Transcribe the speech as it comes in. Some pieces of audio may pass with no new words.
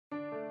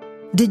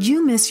Did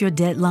you miss your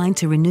deadline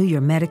to renew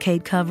your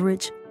Medicaid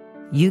coverage?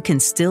 You can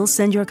still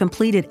send your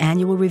completed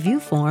annual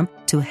review form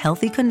to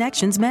Healthy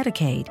Connections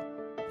Medicaid.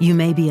 You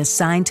may be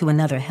assigned to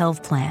another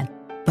health plan,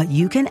 but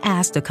you can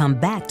ask to come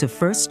back to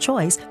First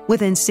Choice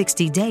within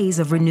 60 days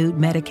of renewed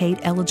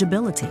Medicaid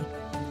eligibility.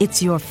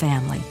 It's your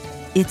family.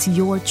 It's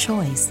your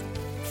choice.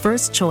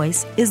 First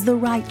Choice is the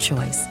right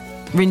choice.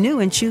 Renew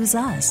and choose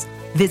us.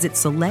 Visit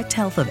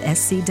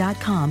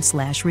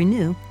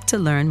selecthealthofsc.com/renew to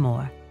learn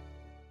more.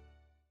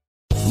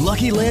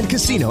 Lucky Land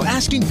Casino,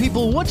 asking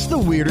people, what's the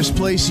weirdest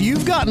place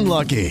you've gotten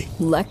lucky?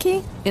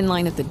 Lucky? In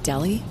line at the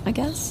deli, I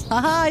guess?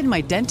 Aha, in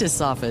my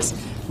dentist's office.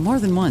 More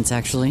than once,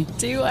 actually.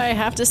 Do I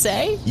have to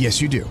say?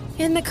 Yes, you do.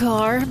 In the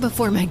car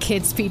before my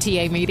kids'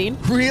 PTA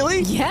meeting.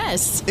 Really?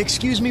 Yes.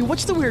 Excuse me,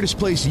 what's the weirdest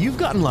place you've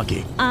gotten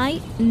lucky?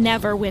 I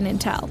never win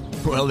and tell.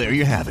 Well, there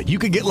you have it. You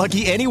can get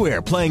lucky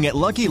anywhere, playing at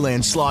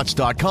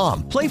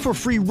LuckyLandSlots.com. Play for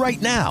free right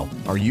now.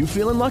 Are you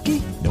feeling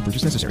lucky? No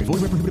purchase necessary.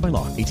 Void where prohibited by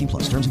law.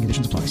 18+. Terms and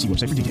conditions apply. See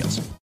website for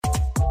details.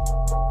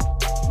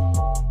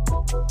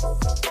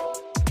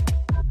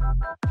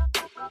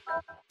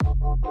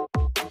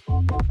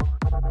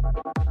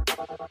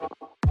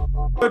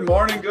 Good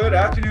morning, good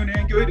afternoon,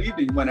 and good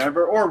evening,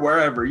 whenever or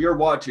wherever you're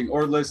watching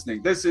or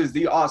listening. This is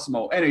the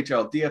Awesemo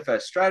NHL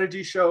DFS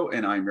Strategy Show,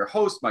 and I'm your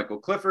host, Michael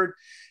Clifford,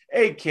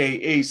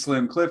 a.k.a.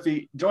 Slim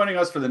Cliffy. Joining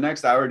us for the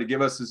next hour to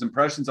give us his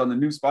impressions on the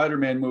new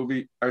Spider-Man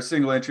movie, our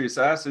single-entry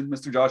assassin,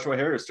 Mr. Joshua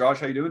Harris. Josh,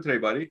 how you doing today,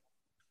 buddy?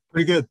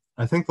 Pretty good.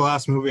 I think the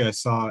last movie I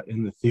saw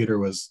in the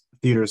theaters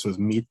was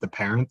Meet the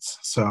Parents,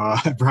 so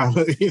I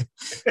probably...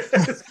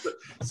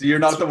 So you're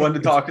not the one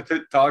to talk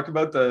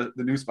about the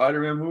new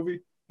Spider-Man movie?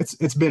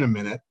 It's been a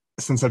minute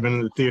since I've been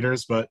in the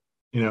theaters, but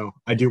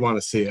I do want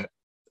to see it.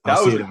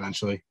 I'll see it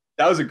eventually.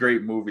 That was a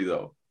great movie,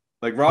 though.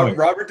 Like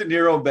Robert De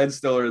Niro and Ben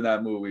Stiller in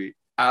that movie,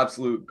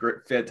 absolute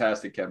great,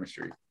 fantastic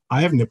chemistry.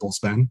 I have nipples,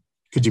 Ben.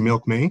 Could you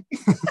milk me?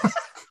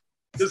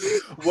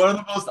 Just one of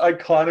the most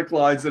iconic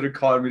lines in a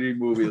comedy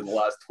movie in the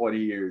last 20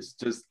 years.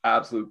 Just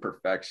absolute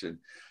perfection.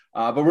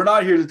 But we're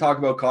not here to talk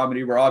about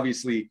comedy. We're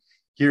obviously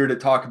here to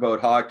talk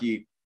about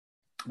hockey.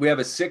 We have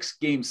a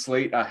 6-game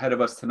slate ahead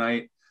of us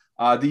tonight.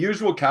 The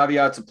usual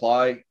caveats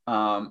apply.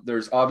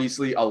 There's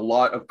obviously a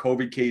lot of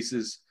COVID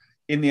cases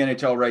in the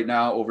NHL right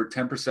now. Over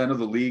 10% of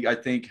the league, I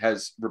think,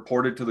 has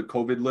reported to the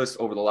COVID list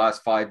over the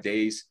last 5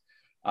 days.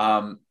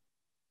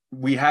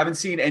 We haven't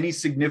seen any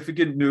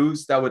significant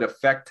news that would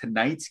affect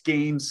tonight's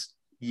games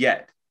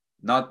yet.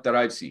 Not that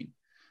I've seen.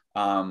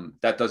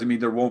 That doesn't mean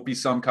there won't be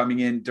some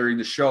coming in during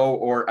the show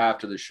or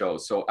after the show.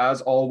 So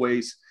as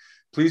always,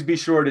 please be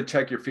sure to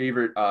check your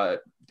favorite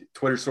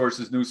Twitter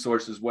sources, news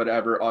sources,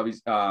 whatever.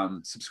 Obviously,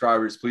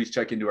 subscribers, please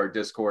check into our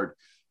Discord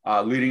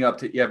leading up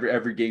to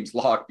every game's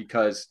lock,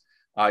 because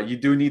you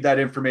do need that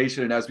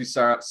information. And as we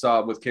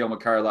saw with Cale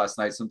Makar last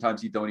night,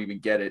 sometimes you don't even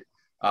get it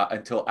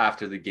until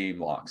after the game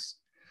locks.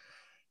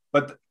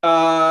 But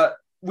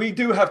we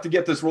do have to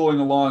get this rolling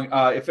along.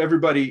 If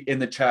everybody in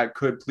the chat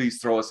could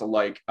please throw us a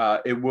like,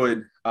 it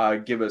would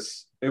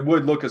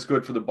look us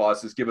good for the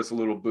bosses, give us a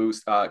little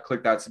boost.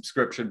 Click that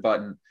subscription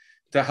button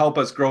to help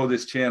us grow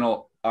this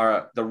channel.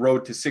 The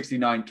road to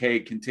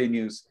 69K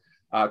continues.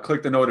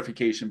 Click the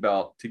notification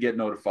bell to get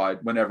notified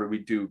whenever we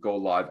do go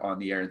live on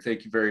the air. And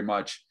thank you very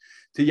much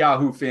to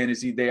Yahoo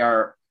Fantasy. They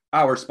are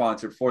our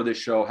sponsor for this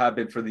show, have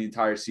been for the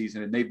entire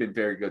season, and they've been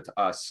very good to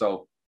us.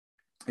 So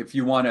if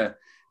you want to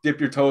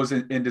dip your toes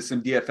into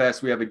some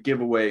DFS, we have a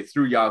giveaway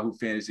through Yahoo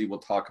Fantasy we'll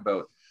talk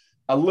about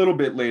a little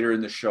bit later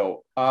in the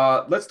show.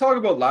 Let's talk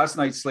about last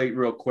night's slate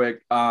real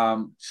quick.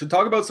 Should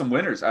talk about some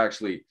winners,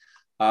 actually.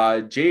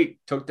 Jake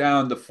took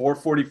down the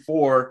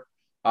 444,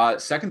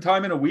 second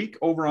time in a week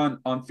over on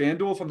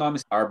FanDuel, if I'm not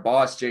mistaken. Our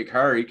boss, Jake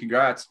Harry,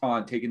 congrats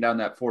on taking down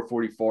that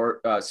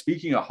 444.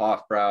 Speaking of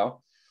Hofbrau,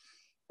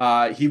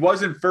 he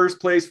was in first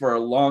place for a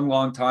long,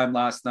 long time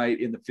last night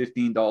in the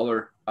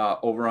 $15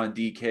 over on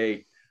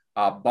DK.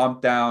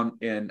 Bumped down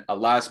in a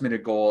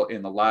last-minute goal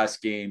in the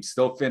last game.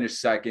 Still finished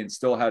second.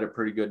 Still had a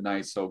pretty good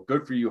night. So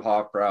good for you,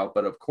 Hofbrau.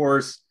 But, of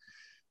course,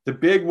 the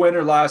big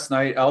winner last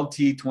night,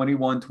 LT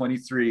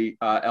 21-23,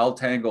 L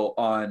Tangle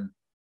on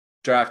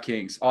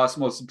DraftKings,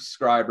 Awesemo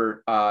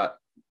subscriber,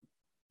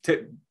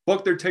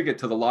 booked their ticket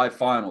to the live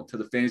final to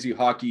the Fantasy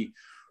Hockey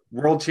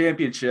World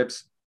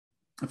Championships.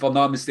 If I'm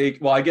not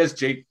mistaken, well, I guess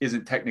Jake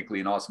isn't technically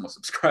an Awesemo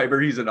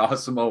subscriber. He's an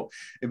Awesemo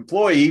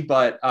employee,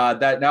 but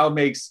that now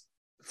makes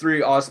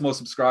 3 Awesemo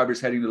subscribers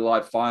heading to the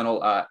live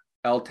final.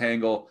 L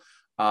Tangle,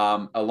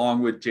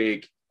 along with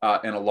Jake,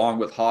 and along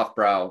with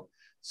Hofbrau.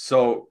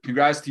 So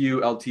congrats to you,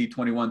 LT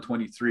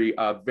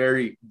 21-23.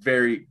 Very,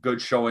 very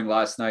good showing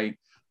last night.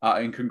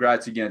 And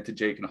congrats again to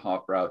Jake and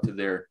Hofbrau to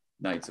their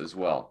nights as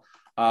well.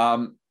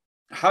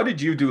 How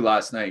did you do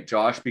last night,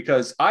 Josh?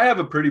 Because I have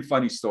a pretty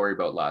funny story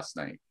about last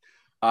night.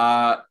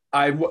 I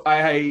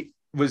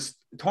was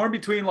torn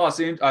between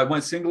I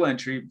went single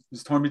entry,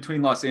 was torn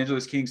between Los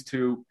Angeles Kings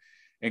 2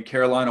 and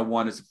Carolina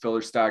 1 as a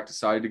filler stack.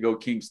 Decided to go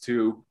Kings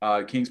 2.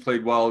 Kings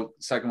played well.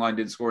 Second line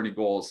didn't score any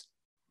goals.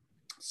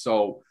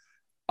 So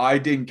I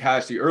didn't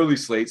cash the early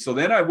slate. So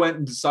then I went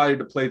and decided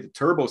to play the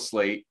turbo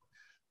slate.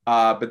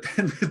 But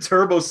then the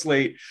turbo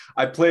slate,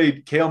 I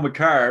played Cale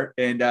Makar,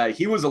 and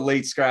he was a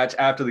late scratch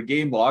after the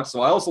game lock.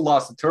 So I also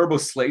lost the turbo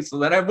slate. So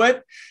then I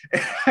went,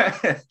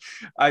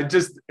 I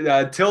just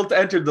tilt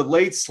entered the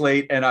late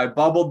slate, and I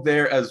bubbled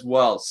there as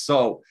well.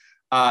 So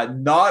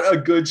not a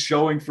good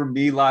showing from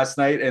me last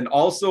night, and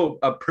also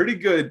a pretty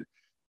good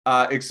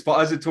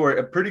expository,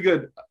 a pretty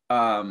good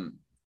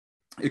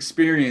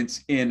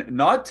experience in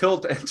not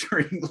tilt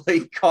entering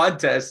late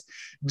contests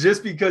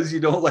just because you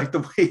don't like the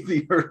way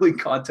the early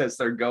contests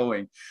are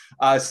going.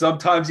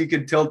 Sometimes you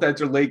can tilt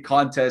enter late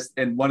contest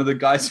and one of the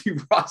guys you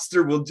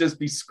roster will just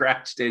be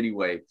scratched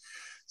anyway.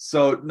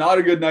 So not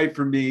a good night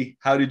for me.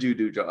 How did you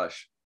do,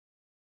 Josh?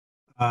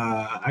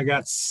 I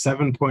got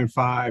 7.5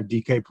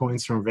 DK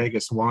points from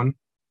Vegas 1.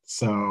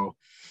 So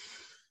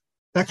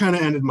that kind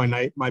of ended my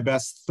night. My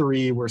best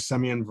three were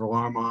Semyon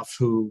Varlamov,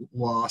 who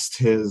lost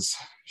his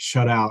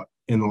shutout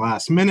in the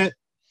last minute.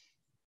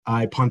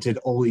 I punted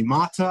Oli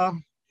Mata.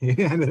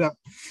 He ended up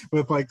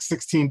with like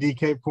 16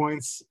 DK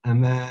points.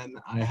 And then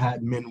I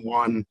had min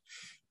 1.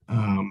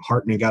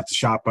 Hartman got the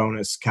shot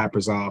bonus.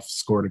 Kaprizov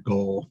scored a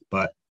goal,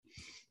 but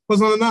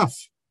wasn't enough.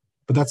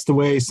 But that's the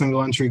way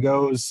single entry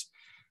goes.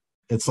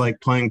 It's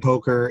like playing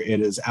poker. It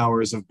is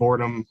hours of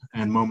boredom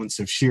and moments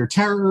of sheer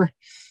terror.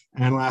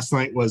 And last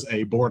night was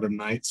a boredom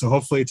night. So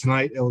hopefully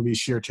tonight it will be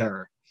sheer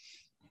terror.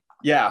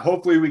 Yeah,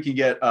 hopefully we can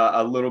get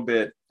a little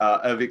bit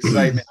of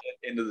excitement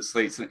into the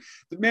slates.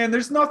 Man,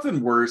 there's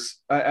nothing worse.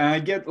 I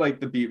get like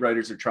the beat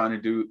writers are trying to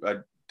do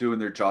doing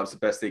their jobs the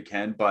best they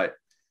can, but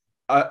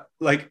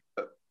like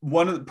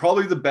one of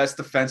probably the best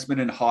defensemen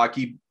in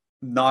hockey,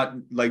 not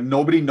like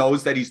nobody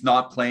knows that he's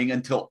not playing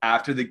until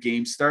after the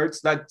game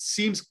starts. That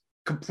seems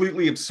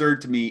completely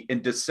absurd to me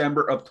in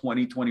December of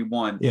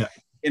 2021. Yeah.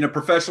 In a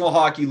professional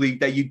hockey league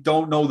that you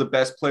don't know the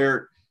best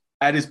player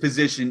at his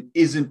position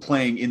isn't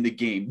playing in the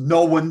game.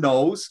 No one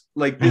knows.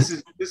 Like this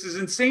is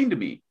insane to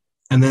me.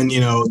 And then,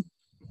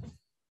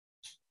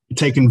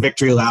 taking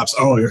victory laps.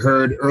 Oh, you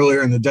heard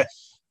earlier in the day.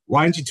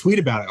 Why didn't you tweet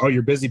about it? Oh,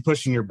 you're busy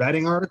pushing your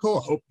betting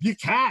article. Hope you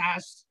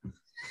cashed.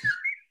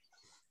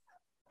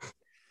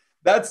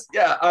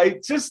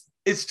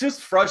 It's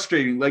just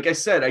frustrating. Like I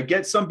said, I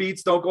get some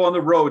beats don't go on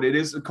the road. It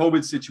is a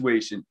COVID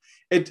situation.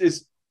 It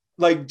is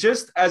like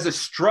just as a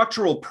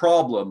structural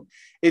problem,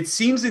 it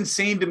seems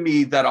insane to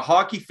me that a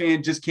hockey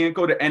fan just can't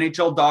go to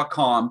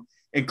NHL.com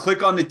and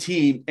click on the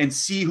team and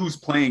see who's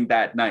playing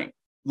that night.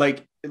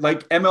 Like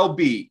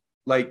MLB,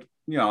 I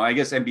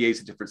guess NBA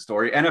is a different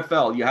story.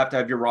 NFL, you have to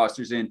have your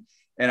rosters in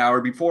an hour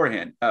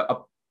beforehand.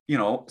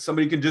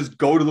 Somebody can just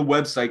go to the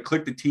website,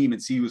 click the team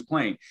and see who's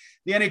playing.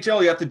 The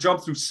NHL, you have to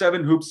jump through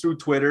 7 hoops through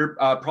Twitter,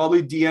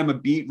 probably DM a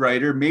beat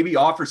writer, maybe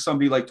offer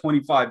somebody like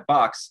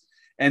 $25.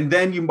 And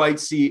then you might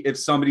see if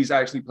somebody's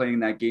actually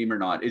playing that game or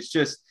not. It's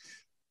just,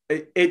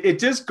 it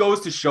just goes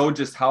to show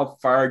just how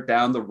far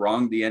down the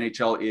rung the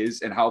NHL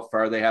is and how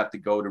far they have to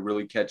go to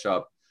really catch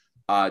up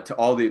to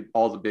all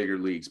the bigger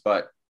leagues.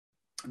 But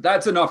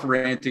that's enough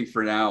ranting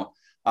for now.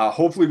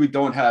 Hopefully we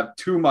don't have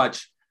too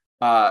much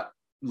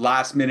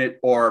last minute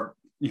or,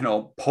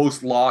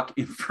 post lock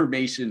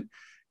information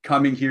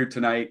coming here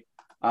tonight.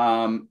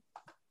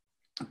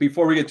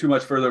 Before we get too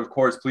much further, of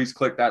course, please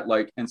click that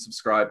like and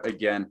subscribe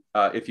again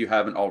if you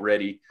haven't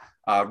already.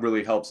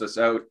 Really helps us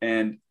out.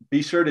 And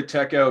be sure to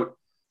check out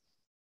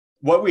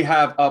what we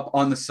have up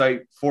on the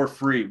site for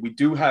free. We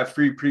do have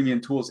free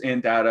premium tools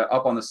and data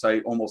up on the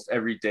site almost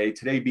every day,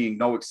 today being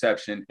no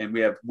exception. And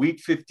we have Week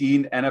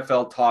 15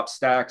 NFL top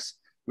stacks.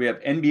 We have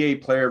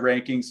NBA player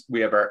rankings. We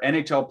have our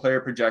NHL player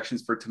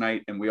projections for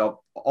tonight. And we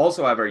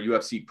also have our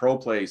UFC pro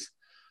plays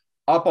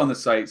up on the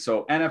site.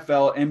 So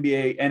NFL,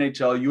 NBA,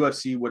 NHL,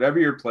 UFC, whatever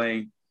you're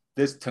playing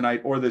this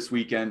tonight or this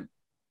weekend,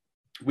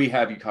 we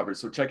have you covered.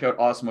 So check out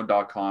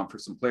awesemo.com for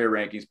some player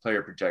rankings,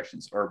 player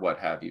projections, or what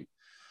have you.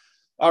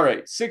 All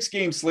right,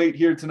 6-game slate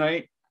here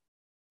tonight.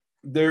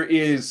 There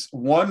is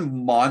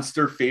one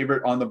monster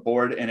favorite on the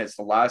board, and it's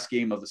the last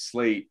game of the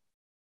slate.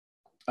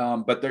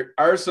 But there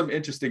are some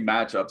interesting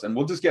matchups, and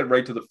we'll just get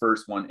right to the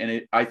first one.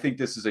 And I think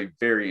this is a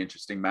very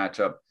interesting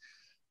matchup,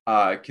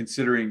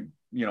 considering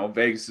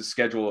Vegas'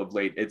 schedule of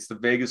late. It's the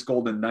Vegas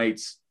Golden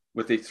Knights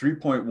with a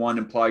 3.1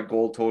 implied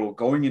goal total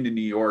going into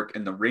New York,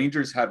 and the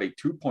Rangers have a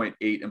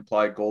 2.8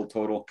 implied goal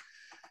total.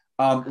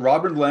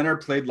 Robin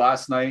Lehner played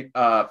last night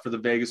for the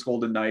Vegas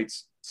Golden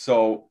Knights,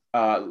 so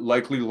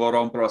likely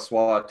Laurent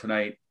Brossoit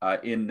tonight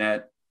in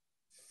net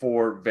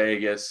for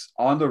Vegas.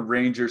 On the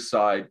Rangers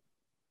side,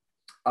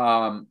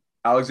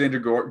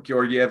 Alexander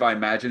Georgiev, I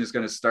imagine, is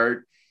going to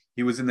start.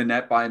 He was in the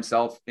net by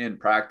himself in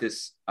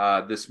practice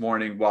this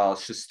morning while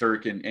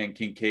Shesterkin and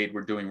Kincaid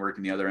were doing work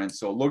in the other end.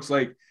 So it looks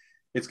like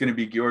it's going to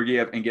be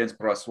Georgiev against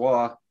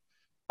Brossoit.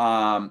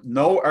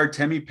 No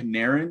Artemi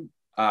Panarin.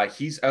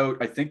 He's out.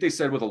 I think they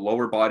said with a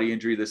lower body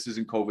injury. This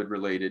isn't COVID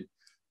related.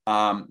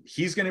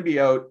 He's going to be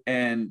out,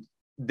 and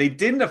they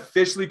didn't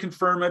officially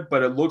confirm it,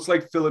 but it looks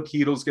like Philip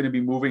Hedl is going to be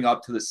moving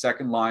up to the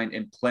second line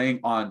and playing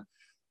on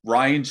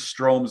Ryan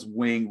Strom's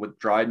wing with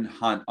Dryden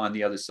Hunt on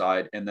the other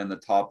side, and then the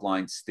top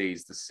line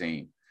stays the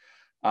same.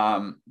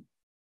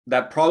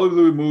 That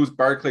probably moves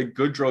Barclay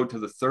Goodrow to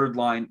the third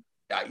line.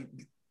 I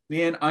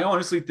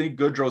honestly think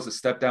Goodrow's a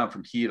step down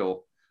from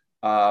Hedel.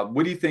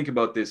 What do you think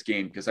about this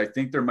game? Because I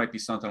think there might be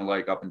something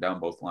like up and down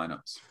both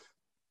lineups.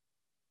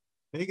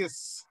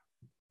 Vegas,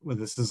 well,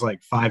 this is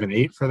like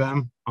 5-8 for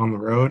them on the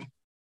road.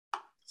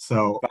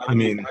 So,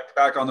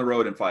 back on the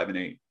road in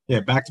 5-8.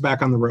 Yeah,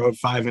 back-to-back on the road,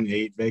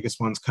 5-8. Vegas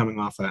one's coming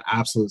off an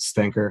absolute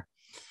stinker.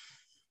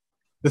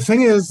 The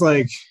thing is,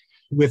 like,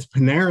 with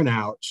Panarin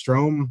out,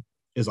 Strome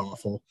is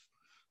awful.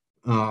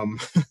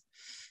 And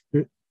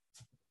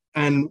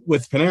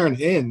with Panarin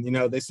in,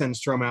 they send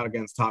Strome out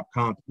against top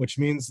comp, which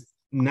means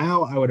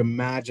now I would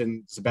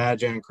imagine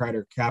Zibanejad,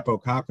 Kreider, Capo,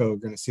 Kakko are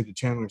going to see the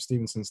Chandler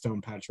Stevenson,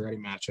 Stone, Pacioretty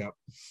matchup,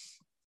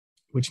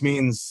 which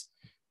means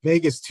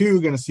Vegas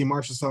 2 going to see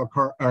Marchessault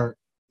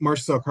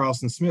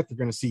Carlson Smith. They're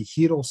going to see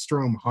Hedel,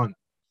 Strome, Hunt.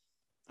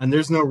 And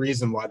there's no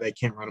reason why they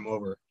can't run him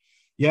over.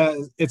 Yeah,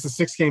 it's a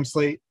 6-game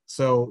slate.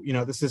 So,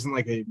 this isn't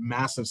like a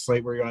massive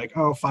slate where you're like,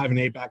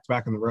 5-8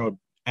 back-to-back on the road,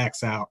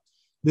 X out.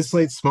 This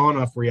slate's small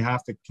enough where you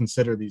have to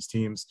consider these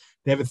teams.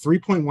 They have a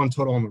 3.1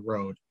 total on the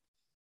road.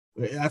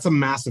 That's a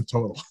massive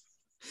total.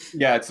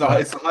 Yeah, it's the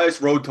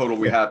highest road total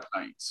we have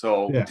tonight.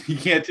 So you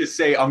can't just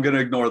say, I'm going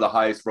to ignore the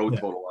highest road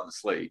total on the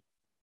slate.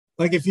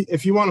 Like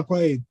if you want to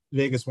play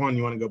Vegas 1,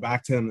 you want to go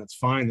back to them, that's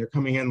fine. They're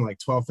coming in like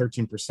 12,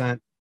 13%.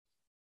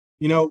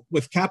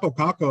 With Capo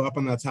Kakko up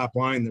on that top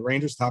line, the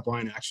Rangers top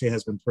line actually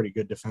has been pretty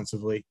good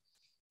defensively.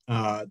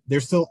 They're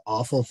still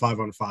awful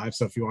 5-on-5.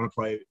 So if you want to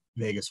play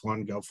Vegas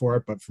 1, go for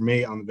it. But for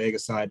me on the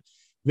Vegas side,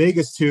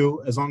 Vegas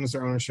 2, as long as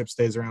their ownership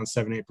stays around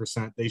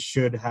 7-8%, they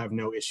should have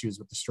no issues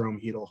with the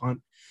Strome, Hedel, Hunt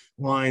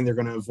line. They're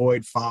going to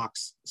avoid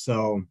Fox.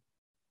 So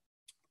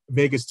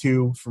Vegas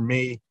 2 for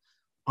me.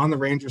 On the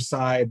Rangers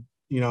side,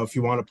 if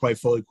you want to play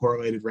fully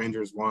correlated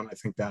Rangers 1, I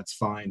think that's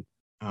fine.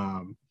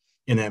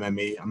 In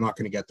MME, I'm not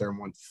going to get there in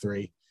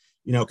 1-3.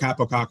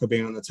 Capo Kakko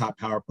being on the top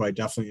power play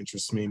definitely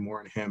interests me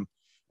more in him.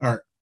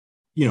 Or,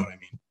 you know what I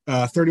mean?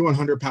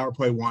 3,100 power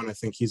play 1, I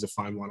think he's a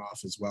fine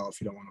one-off as well if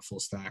you don't want a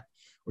full stack.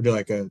 Or do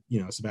like a,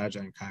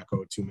 Zibanejad and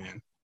Kakko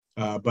 2-man.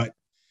 But,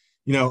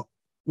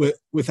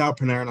 without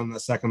Panarin on the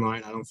second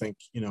line, I don't think,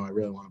 I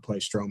really want to play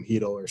Strome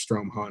Hedel or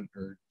Strome Hunt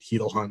or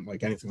Hedel Hunt,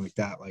 like anything like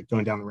that. Like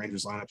going down the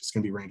Rangers lineup, it's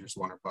going to be Rangers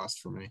 1 or bust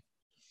for me.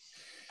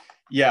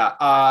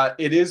 Yeah,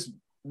 it is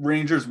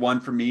Rangers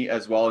 1 for me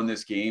as well in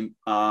this game.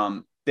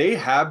 They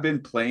have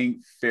been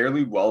playing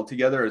fairly well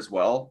together as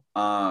well.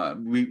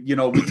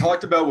 We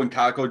talked about when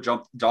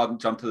Kakko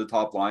jumped to the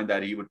top line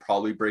that he would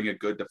probably bring a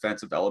good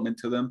defensive element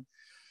to them.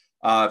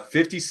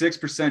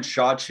 56%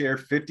 shot share,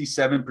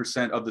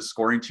 57% of the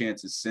scoring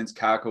chances since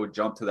Kakko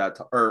jumped to that,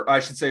 or I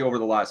should say over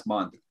the last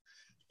month.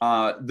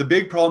 The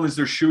big problem is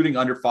they're shooting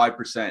under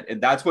 5%.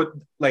 And that's what,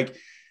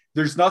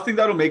 there's nothing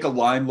that'll make a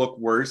line look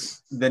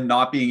worse than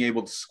not being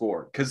able to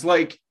score. Because,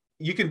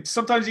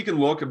 sometimes you can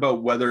look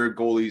about whether a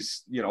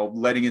goalie's,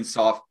 letting in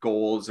soft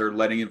goals or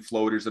letting in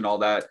floaters and all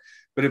that.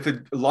 But if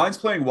a line's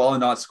playing well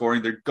and not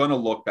scoring, they're going to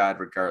look bad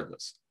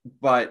regardless.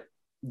 But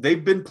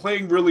they've been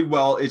playing really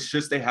well. It's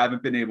just they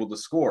haven't been able to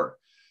score.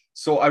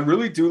 So I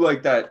really do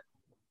like that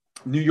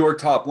New York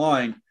top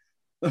line.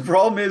 The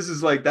problem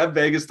is that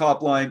Vegas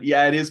top line,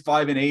 yeah, it is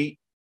 5-8,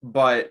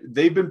 but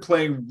they've been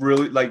playing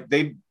really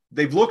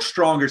they've looked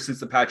stronger since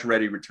the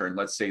Pacioretty return.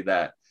 Let's say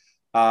that.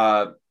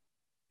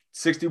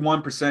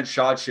 61%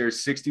 shot share,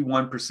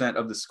 61%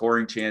 of the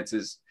scoring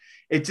chances.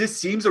 It just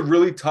seems a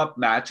really tough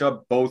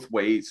matchup both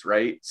ways,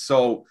 right?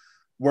 So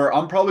where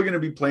I'm probably going to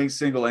be playing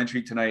single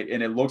entry tonight,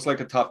 and it looks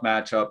like a tough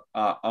matchup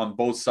on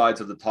both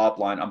sides of the top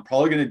line, I'm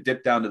probably going to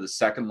dip down to the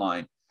second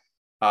line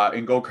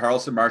and go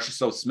Carlson,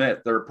 Marchessault, Smith.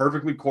 They're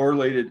perfectly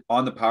correlated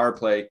on the power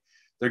play.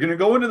 They're going to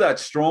go into that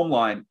Strome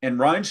line, and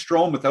Ryan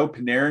Strome without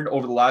Panarin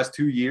over the last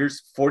 2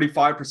 years,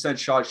 45%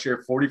 shot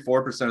share,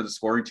 44% of the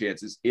scoring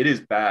chances. It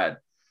is bad.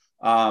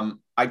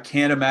 I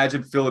can't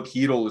imagine Philip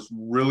Hedel is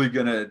really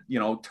going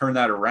to, turn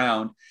that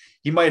around.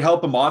 He might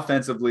help him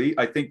offensively.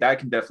 I think that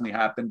can definitely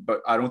happen,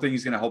 but I don't think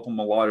he's going to help him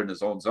a lot in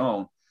his own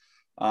zone.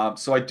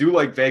 So I do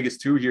like Vegas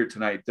 2 here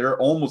tonight. They're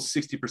almost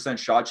 60%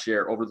 shot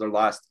share over their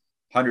last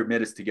 100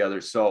 minutes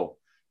together. So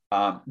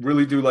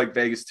really do like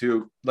Vegas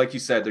 2. Like you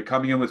said, they're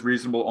coming in with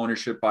reasonable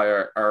ownership by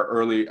our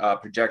early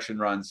projection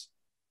runs,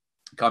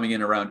 coming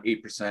in around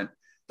 8%.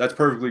 That's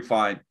perfectly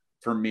fine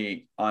for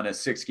me on a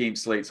 6-game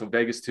slate. So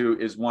Vegas 2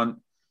 is one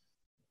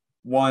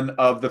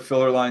of the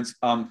filler lines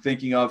I'm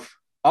thinking of.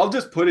 I'll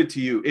just put it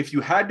to you. If you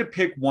had to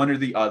pick one or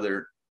the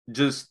other,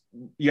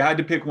 you had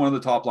to pick one of the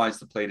top lines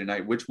to play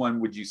tonight, which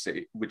one would you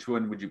say? Which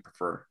one would you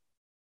prefer?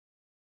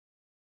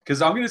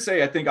 Because I'm going to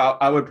say I think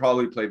I would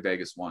probably play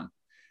Vegas 1.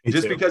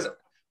 Just because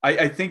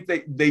I think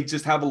they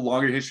just have a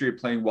longer history of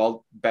playing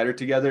well, better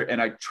together,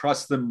 and I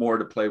trust them more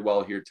to play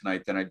well here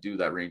tonight than I do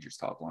that Rangers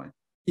top line.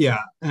 Yeah,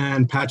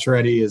 and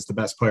Pacioretty is the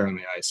best player on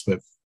the ice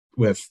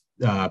with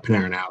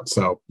Panarin out.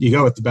 So you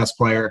go with the best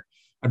player.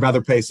 I'd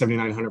rather pay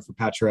 $7,900 for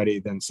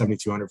Pacioretty than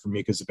 $7,200 for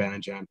Mika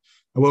Zibanejad.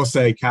 I will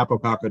say Capo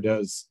Kakko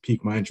does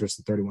pique my interest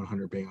at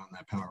 $3,100 being on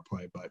that power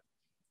play, but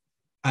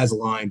as a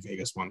line,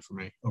 Vegas won for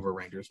me over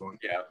Rangers won.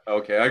 Yeah.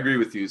 Okay. I agree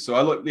with you. So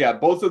I look,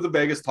 both of the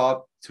Vegas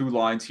top two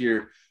lines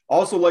here.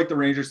 Also like the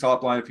Rangers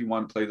top line if you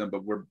want to play them,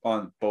 but we're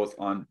on both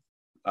on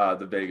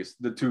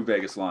the two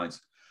Vegas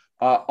lines.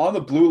 On the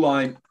blue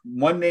line,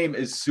 one name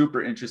is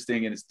super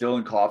interesting, and it's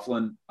Dylan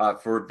Coughlin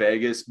for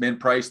Vegas. Min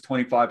price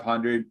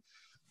 2,500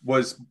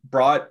 was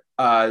brought.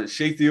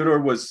 Shea Theodore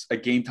was a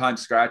game time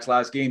scratch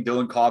last game.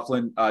 Dylan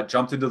Coughlin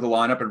jumped into the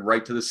lineup and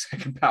right to the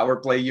second power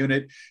play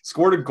unit.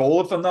 Scored a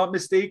goal, if I'm not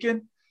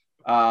mistaken.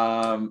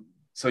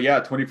 So yeah,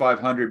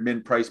 2,500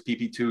 min price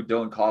PP2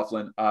 Dylan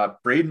Coughlin.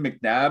 Braden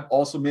McNabb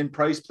also min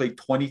price, played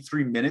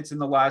 23 minutes in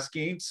the last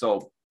game.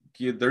 So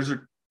yeah, those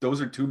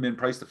are two min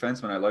price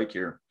defensemen I like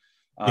here.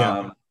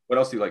 What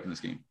else do you like in this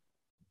game?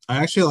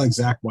 I actually like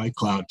Zach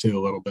Whitecloud too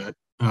a little bit.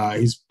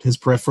 His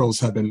peripherals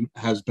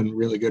has been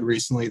really good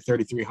recently.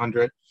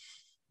 3,300.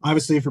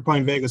 Obviously, if you're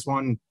playing Vegas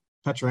one,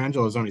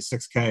 Pietrangelo is only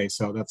 $6K,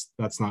 so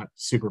that's not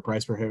super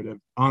price prohibitive.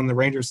 On the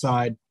Rangers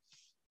side,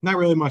 not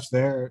really much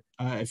there.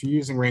 If you're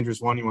using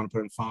Rangers one, you want to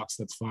put in Fox,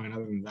 that's fine.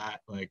 Other than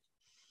that,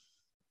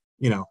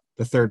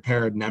 the third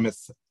pair of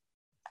Nemeth,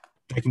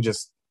 they can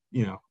just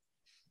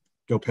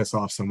go piss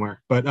off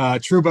somewhere.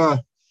 But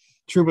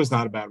Trouba's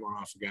not a bad one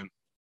off again.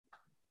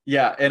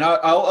 Yeah, and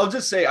I'll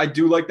just say I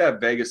do like that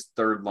Vegas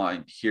third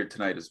line here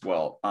tonight as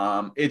well.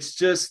 It's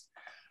just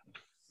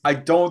I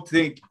don't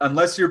think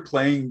unless you're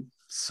playing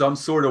some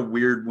sort of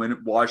weird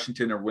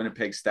Washington or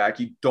Winnipeg stack,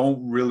 you don't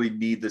really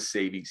need the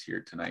savings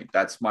here tonight.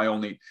 That's my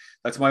only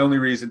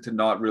reason to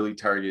not really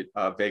target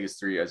Vegas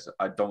 3, as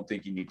I don't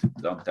think you need to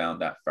dump down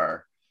that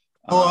far.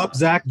 Up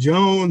Zach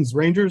Jones,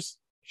 Rangers.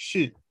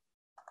 Shit.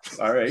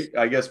 All right.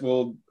 I guess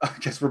we're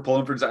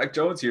pulling for Zach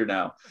Jones here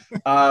now.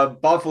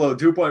 Buffalo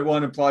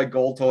 2.1 implied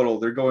goal total.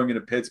 They're going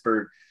into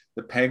Pittsburgh.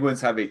 The Penguins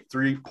have a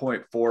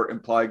 3.4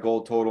 implied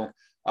goal total.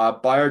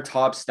 By our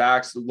top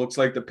stacks, it looks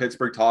like the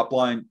Pittsburgh top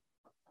line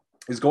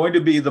is going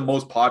to be the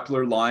most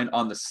popular line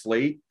on the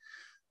slate,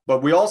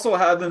 but we also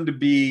have them to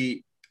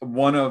be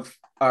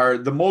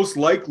the most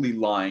likely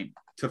line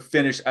to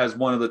finish as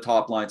one of the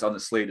top lines on the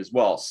slate as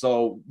well.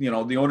 So,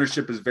 the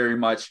ownership is very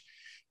much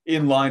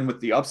in line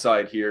with the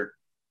upside here.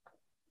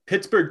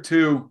 Pittsburgh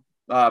 2,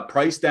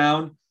 price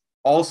down,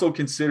 also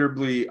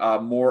considerably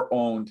more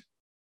owned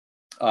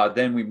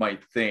than we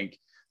might think.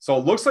 So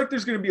it looks like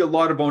there's going to be a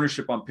lot of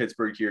ownership on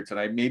Pittsburgh here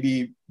tonight.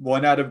 Maybe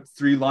 1 out of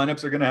 3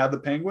 lineups are going to have the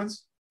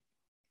Penguins.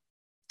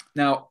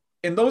 Now,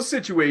 in those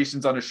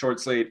situations on a short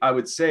slate, I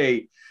would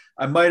say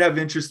I might have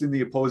interest in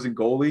the opposing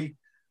goalie.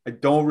 I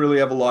don't really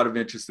have a lot of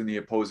interest in the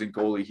opposing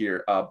goalie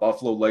here.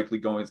 Buffalo likely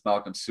going with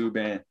Malcolm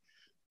Subban.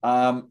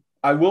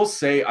 I will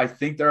say I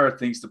think there are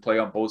things to play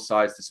on both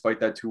sides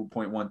despite that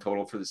 2.1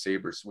 total for the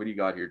Sabres. What do you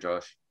got here,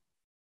 Josh?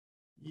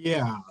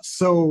 Yeah,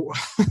 so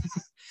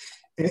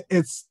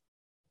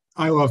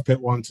I love Pitt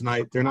 1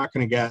 tonight. They're not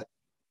going to get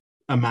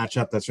a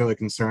matchup that's really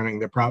concerning.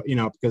 They're probably,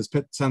 because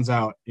Pitt sends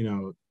out,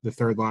 the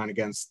third line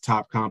against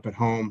top comp at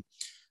home.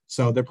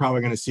 So they're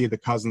probably going to see the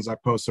Cousins, I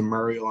post a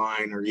Murray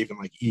line or even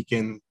like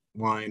Eakin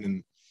line.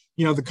 And,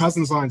 the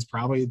Cousins line's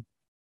probably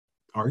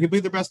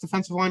arguably their best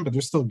defensive line, but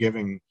they're still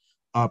giving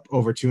up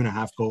over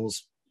 2.5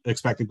 goals,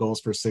 expected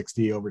goals per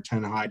 60, over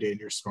 10 high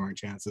dangerous scoring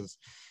chances.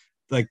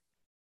 Like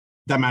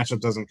that matchup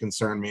doesn't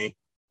concern me.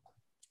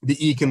 The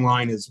Eakin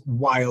line is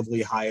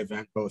wildly high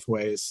event both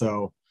ways.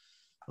 So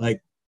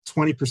like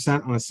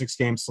 20% on a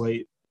 6-game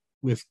slate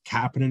with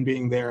Kapanen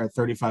being there at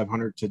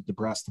 3,500 to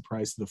depress the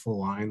price of the full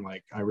line.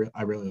 Like I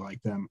really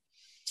like them.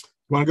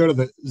 You want to go to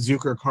the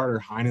Zucker, Carter,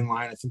 Heinen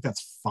line? I think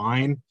that's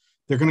fine.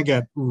 They're going to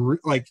get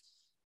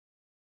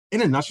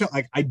in a nutshell,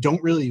 like I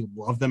don't really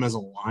love them as a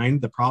line.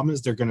 The problem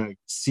is they're going to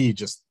see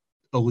just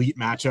elite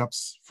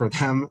matchups for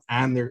them,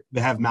 and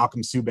they have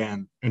Malcolm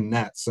Subban in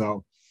net.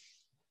 So,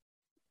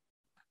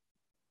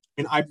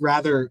 and I'd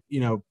rather,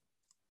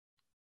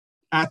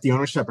 at the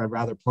ownership, I'd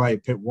rather play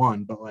Pitt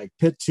 1, but like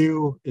Pitt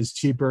 2 is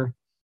cheaper.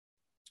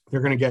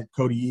 They're going to get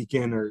Cody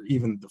Eakin or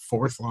even the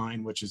fourth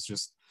line, which is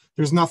just,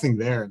 there's nothing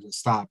there to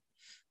stop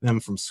them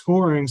from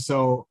scoring.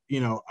 So,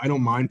 I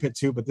don't mind Pitt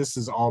 2, but this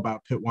is all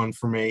about Pitt 1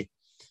 for me.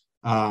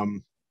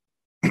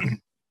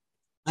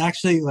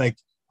 Actually, like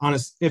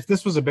honest, if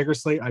this was a bigger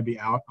slate, I'd be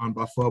out on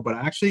Buffalo, but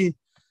actually,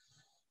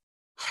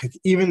 like,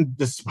 even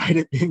despite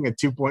it being a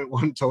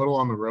 2.1 total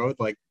on the road,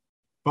 like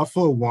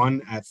Buffalo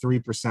 1 at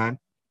 3%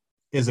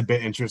 is a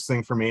bit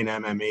interesting for me in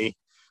MME.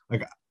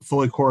 Like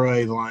fully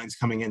correlated lines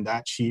coming in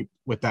that cheap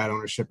with that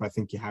ownership, I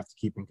think you have to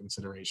keep in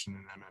consideration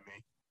in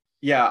MME.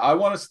 Yeah, I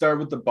want to start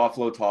with the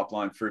Buffalo top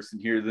line first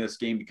and here in this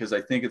game, because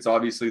I think it's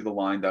obviously the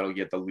line that'll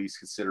get the least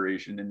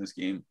consideration in this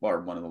game,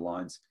 or one of the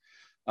lines.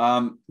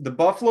 The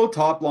Buffalo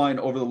top line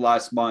over the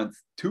last month,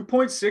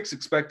 2.6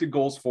 expected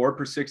goals for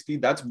per 60.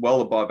 That's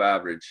well above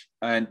average,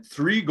 and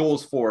 3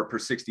 goals for per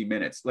 60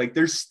 minutes. Like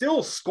they're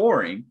still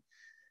scoring.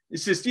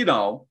 It's just,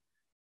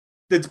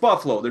 it's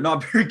Buffalo. They're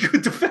not very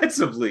good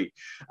defensively.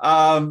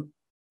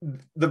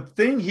 The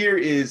thing here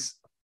is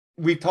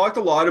we talked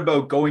a lot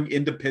about going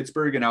into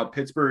Pittsburgh and how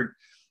Pittsburgh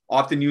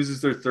often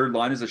uses their third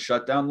line as a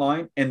shutdown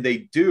line, and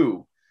they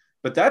do.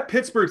 But that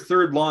Pittsburgh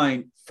third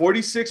line,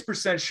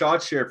 46%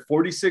 shot share,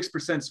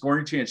 46%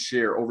 scoring chance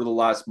share over the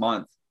last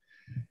month.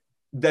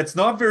 That's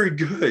not very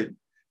good.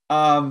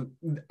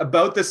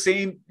 About the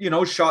same,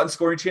 shot and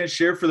scoring chance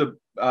share for the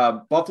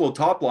Buffalo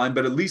top line,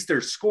 but at least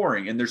they're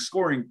scoring, and they're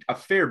scoring a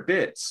fair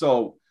bit.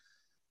 So,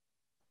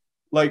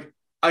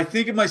 I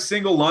think in my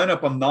single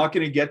lineup, I'm not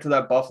going to get to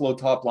that Buffalo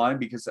top line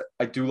because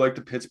I do like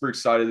the Pittsburgh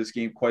side of this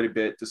game quite a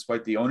bit,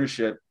 despite the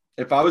ownership.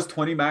 If I was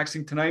 20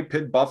 maxing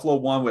tonight, Buffalo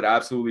 1 would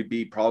absolutely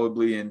be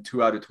probably in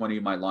 2 out of 20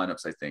 of my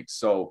lineups, I think.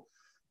 So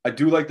I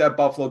do like that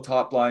Buffalo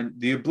top line.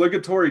 The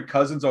obligatory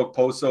Cousins,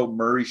 Okposo,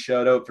 Murray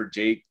shout out for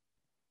Jake.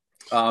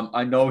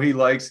 I know he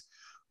likes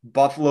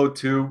Buffalo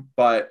too,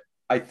 but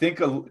I think,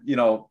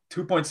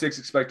 2.6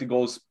 expected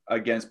goals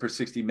against per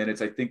 60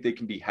 minutes. I think they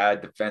can be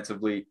had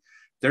defensively.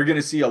 They're going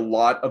to see a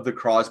lot of the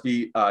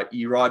Crosby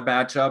Erod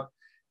matchup,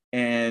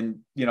 and,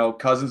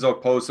 Cousins,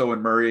 Okposo,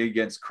 and Murray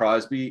against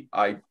Crosby.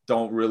 I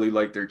don't really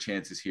like their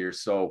chances here.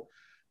 So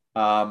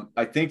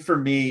I think for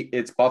me,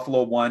 it's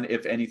Buffalo 1,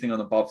 if anything, on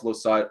the Buffalo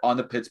side. On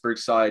the Pittsburgh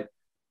side,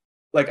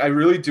 I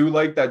really do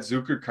like that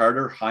Zucker,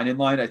 Carter, Heinen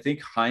line. I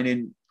think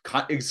Heinen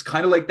is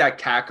kind of like that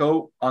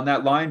Kako on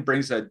that line,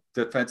 brings a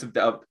defensive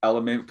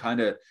element,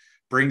 kind of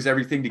brings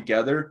everything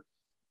together.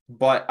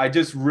 But I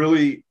just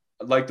really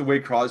like the way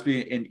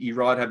Crosby and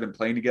Erod have been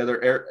playing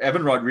together.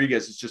 Evan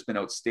Rodriguez has just been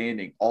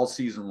outstanding all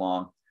season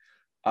long.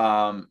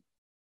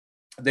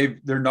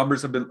 Their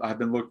numbers have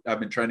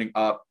been trending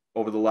up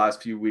over the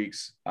last few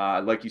weeks.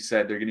 Like you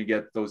said, they're going to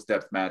get those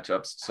depth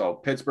matchups. So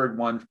Pittsburgh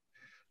 1,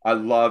 I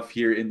love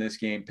here in this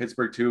game.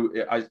 Pittsburgh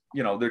 2,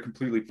 they're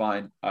completely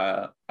fine.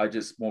 I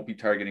just won't be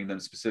targeting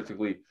them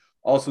specifically.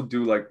 Also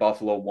do like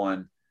Buffalo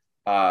 1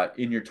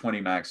 in your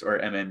 20 max or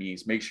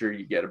MMEs. Make sure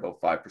you get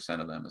about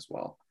 5% of them as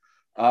well.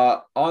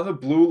 On the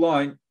blue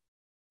line,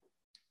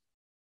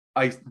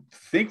 I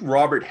think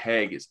Robert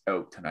Hagg is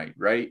out tonight,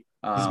 right?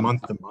 He's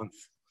month to month.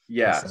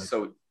 Yeah.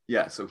 So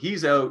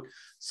he's out.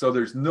 So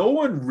there's no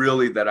one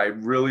really that I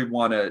really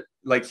want to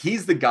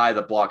he's the guy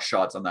that blocks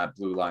shots on that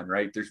blue line,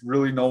 right? There's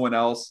really no one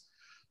else.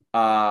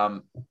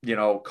 Colin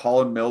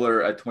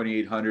Miller at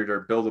 2,800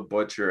 or Bill the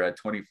Butcher at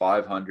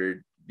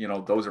 2,500.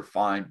 Those are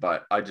fine,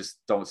 but I just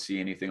don't see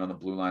anything on the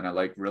blue line I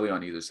like really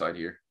on either side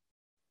here.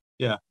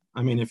 Yeah.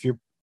 I mean, if you're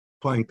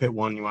playing pit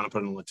 1, you want to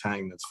put in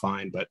Letang, that's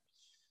fine. But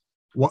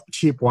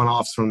cheap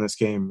one-offs from this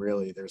game,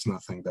 really, there's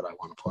nothing that I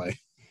want to play.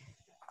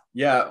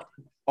 Yeah.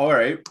 All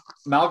right.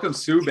 Malcolm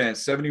Subban,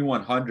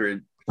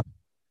 7,100.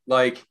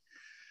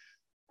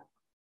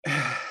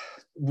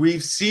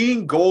 We've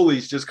seen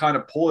goalies just kind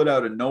of pull it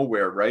out of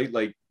nowhere, right?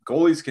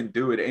 Goalies can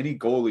do it. Any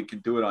goalie can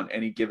do it on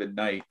any given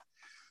night.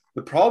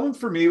 The problem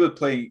for me with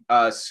playing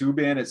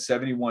Subban at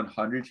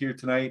 7,100 here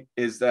tonight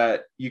is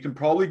that you can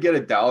probably get a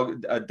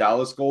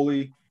Dallas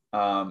goalie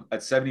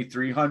at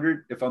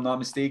 7,300, if I'm not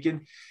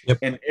mistaken. Yep.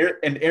 And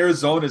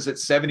Arizona's at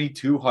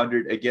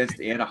 7,200 against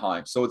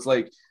Anaheim. So it's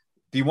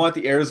do you want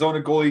the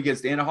Arizona goalie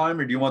against Anaheim,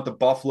 or do you want the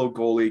Buffalo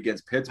goalie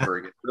against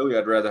Pittsburgh? Really,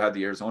 I'd rather have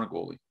the Arizona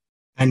goalie.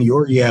 And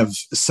you have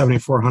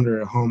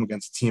 7,400 at home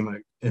against a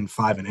team in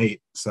 5 and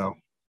 8. So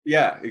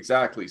yeah,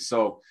 exactly.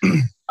 So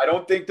I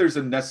don't think there's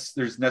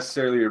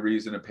necessarily a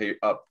reason to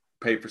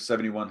pay for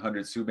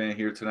 7,100 Subban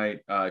here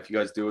tonight. If you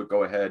guys do it,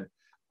 go ahead.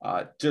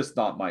 Just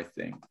not my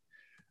thing.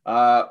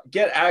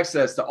 Get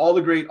access to all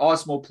the great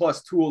Osmo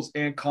Plus tools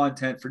and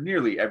content for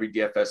nearly every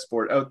DFS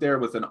sport out there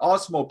with an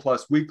Osmo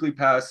Plus weekly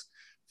pass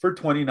for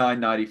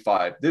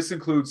 $29.95. This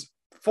includes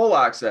full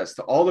access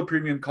to all the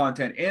premium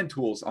content and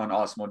tools on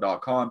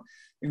Osmo.com,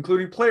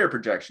 including player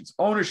projections,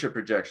 ownership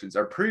projections,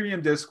 our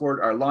premium Discord,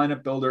 our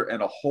lineup builder,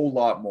 and a whole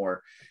lot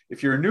more.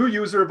 If you're a new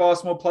user of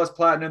Osmo Plus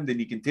Platinum, then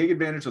you can take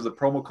advantage of the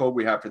promo code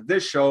we have for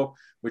this show,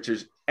 which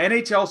is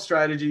NHL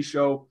Strategy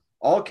Show,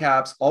 all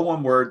caps, all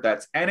one word.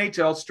 That's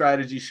NHL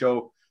Strategy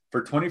Show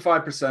for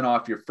 25%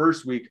 off your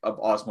first week of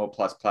Osmo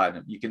Plus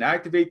Platinum. You can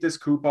activate this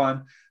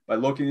coupon by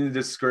looking in the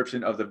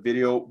description of the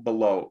video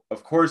below.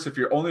 Of course, if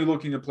you're only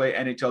looking to play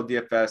NHL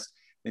DFS,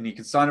 then you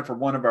can sign up for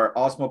one of our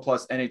Osmo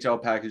Plus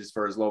NHL packages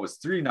for as low as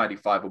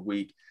 $3.95 a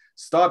week.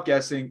 Stop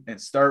guessing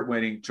and start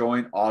winning.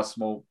 Join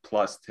Osmo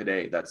Plus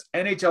today. That's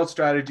NHL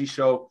Strategy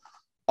Show,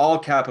 all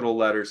capital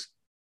letters,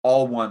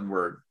 all one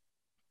word.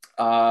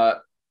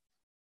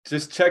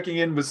 Just checking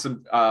in with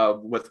some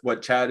with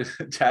what Chad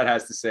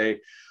has to say.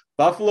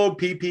 Buffalo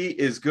PP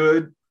is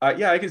good.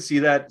 Yeah, I can see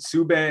that.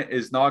 Subban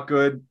is not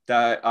good.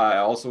 That I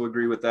also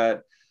agree with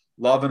that.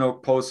 Love an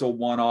Okposo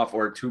one-off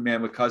or a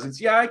two-man with Cousins.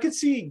 Yeah, I could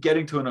see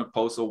getting to an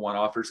Okposo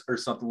one-off or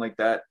something like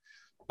that.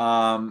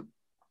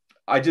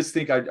 I just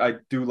think I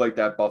do like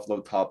that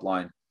Buffalo top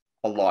line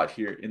a lot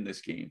here in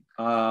this game.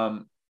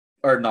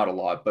 Or not a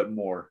lot, but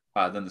more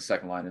than the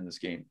second line in this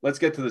game. Let's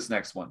get to this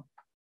next one.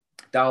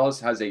 Dallas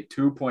has a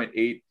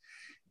 2.8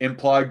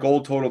 implied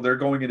goal total. They're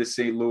going into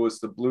St. Louis.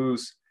 The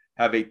Blues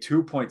have a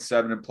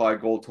 2.7 implied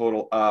goal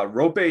total.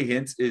 Rope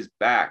Hintz is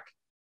back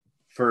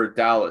for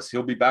Dallas.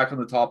 He'll be back on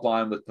the top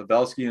line with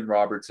Pavelski and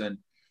Robertson.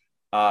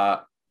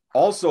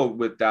 also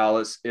with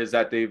Dallas is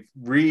that they've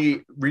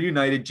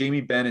reunited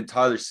Jamie Benn and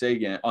Tyler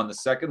Seguin on the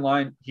second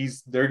line.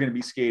 They're going to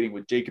be skating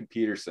with Jacob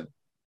Peterson.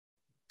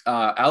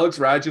 Alex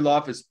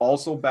Radulov is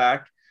also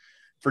back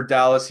for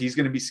Dallas. He's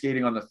going to be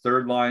skating on the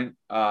third line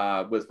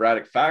with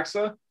Radek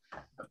Faksa.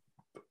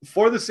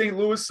 For the St.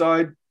 Louis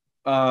side,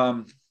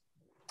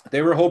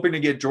 they were hoping to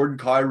get Jordan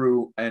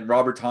Kyrou and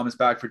Robert Thomas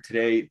back for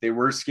today. They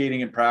were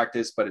skating in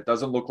practice, but it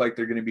doesn't look like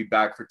they're going to be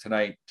back for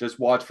tonight. Just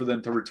watch for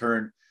them to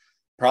return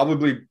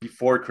probably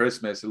before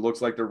Christmas. It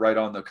looks like they're right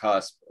on the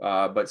cusp,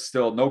 but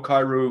still no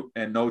Kyrou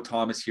and no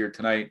Thomas here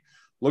tonight.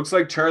 Looks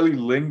like Charlie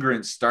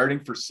Lindgren starting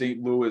for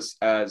St. Louis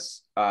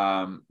as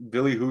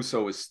Billy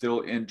Husso is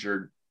still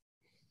injured.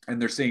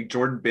 And they're saying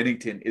Jordan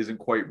Binnington isn't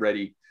quite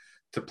ready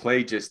to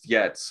play just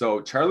yet.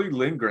 So Charlie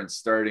Lindgren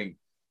starting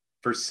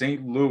for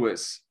St.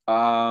 Louis.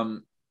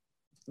 Not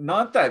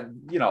that,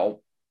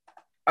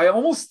 I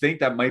almost think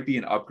that might be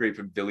an upgrade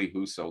from Billy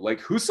Husso.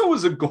 Like, Husso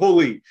is a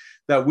goalie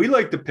that we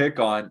like to pick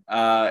on.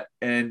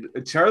 And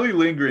Charlie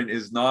Lindgren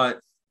is not,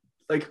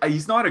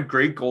 he's not a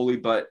great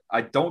goalie, but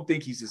I don't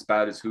think he's as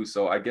bad as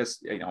Husso. I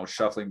guess,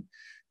 shuffling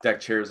deck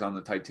chairs on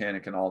the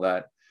Titanic and all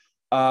that.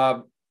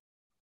 I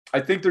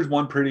think there's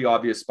one pretty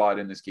obvious spot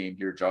in this game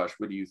here, Josh.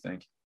 What do you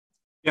think?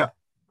 Yeah.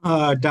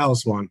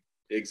 Dallas won.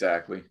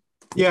 Exactly.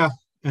 Yeah.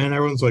 And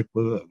everyone's like,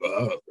 they're going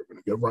to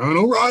get Ryan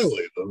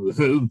O'Reilly.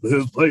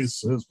 His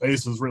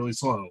pace is really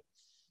slow.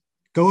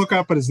 Go look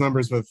up at his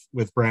numbers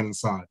with Brandon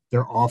Saad.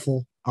 They're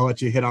awful. I'll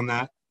let you hit on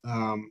that.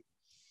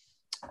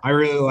 I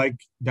really like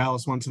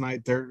Dallas won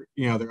tonight. Their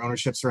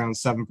ownership's around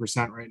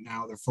 7% right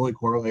now. They're fully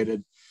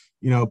correlated.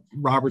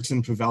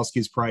 Robertson,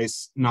 Pavelski's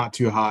price, not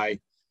too high.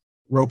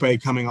 Rope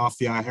coming off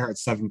the eye here at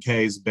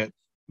 7K is a bit,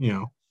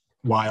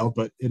 wild,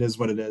 but it is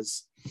what it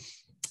is.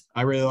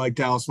 I really like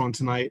Dallas won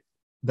tonight.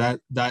 That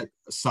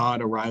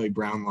Saad O'Reilly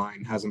Brown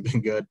line hasn't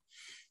been good.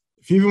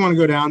 If you even want to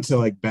go down to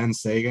like Ben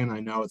Sagan, I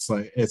know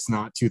it's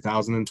not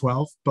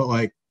 2012, but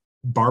like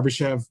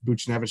Barbashev,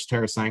 Buchnevich,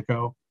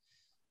 Tarasenko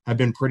have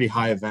been pretty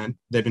high event.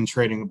 They've been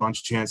trading a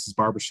bunch of chances.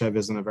 Barbashev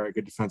isn't a very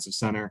good defensive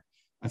center.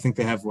 I think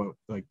they have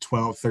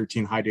 12,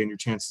 13 high danger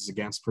chances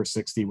against per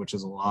 60, which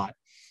is a lot.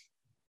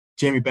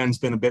 Jamie Benn's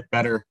been a bit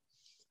better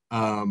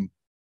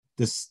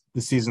this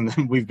season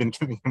than we've been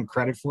giving him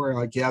credit for.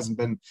 Like, he hasn't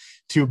been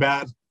too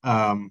bad.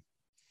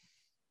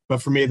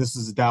 But for me, this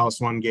is a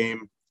Dallas one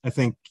game. I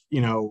think,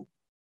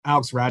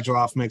 Alex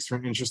Radulov makes for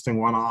an interesting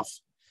one-off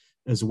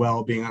as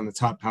well, being on the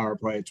top power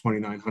play at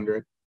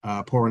 2,900,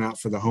 pouring out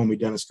for the homie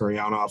Denis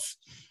Gurianov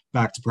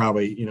back to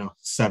probably,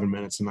 7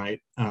 minutes a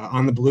night.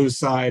 On the Blues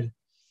side,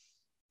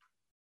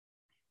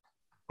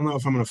 I don't know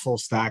if I'm going to full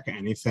stack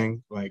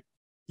anything.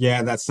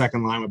 That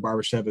second line with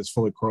Barbashev is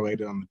fully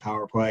correlated on the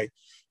power play,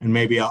 and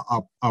maybe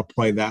I'll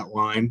play that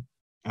line.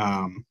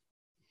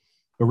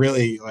 But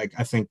really,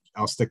 I think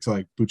I'll stick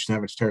to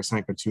Buchnevich,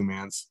 Tarasenko,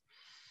 two-mans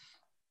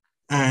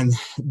and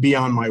be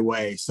on my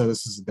way. So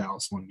this is a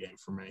Dallas one game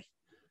for me.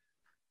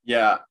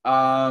 Yeah.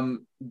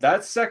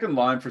 That second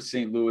line for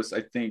St. Louis,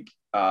 I think,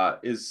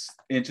 is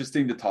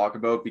interesting to talk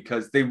about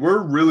because they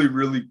were really,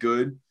 really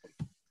good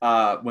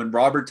when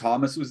Robert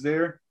Thomas was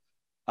there.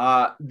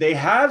 They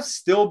have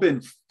still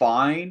been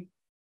fine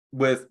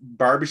with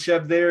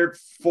Barbashev there.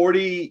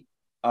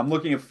 I'm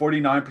looking at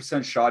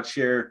 49% shot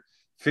share,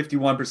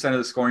 51% of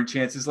the scoring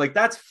chances.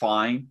 That's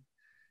fine.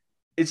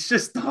 It's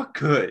just not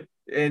good.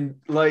 And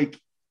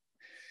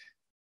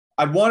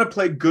I want to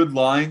play good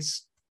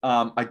lines.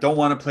 I don't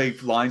want to play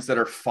lines that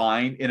are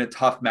fine in a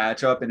tough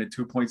matchup in a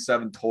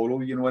 2.7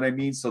 total. You know what I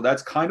mean? So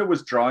that's kind of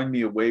what's drawing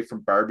me away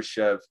from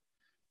Barbashev,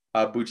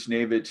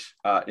 Buchnevich,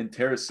 and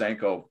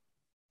Tarasenko.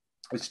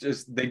 It's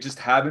just, they just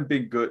haven't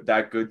been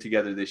that good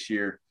together this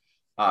year.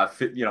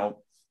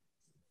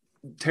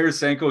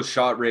 Tarasenko's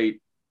shot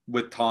rate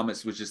with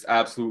Thomas was just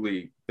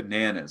absolutely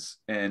bananas.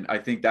 And I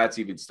think that's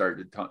even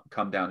started to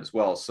come down as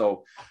well.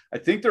 So I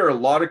think there are a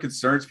lot of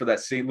concerns for that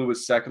St.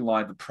 Louis second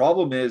line. The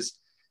problem is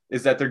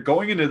that they're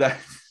going into that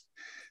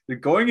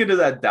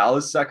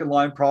Dallas second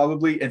line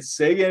probably, and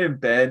Seguin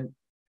and Ben.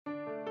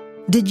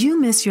 Did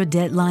you miss your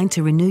deadline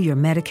to renew your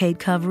Medicaid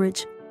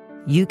coverage?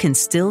 You can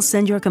still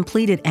send your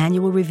completed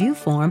annual review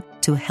form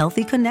to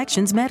Healthy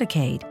Connections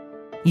Medicaid.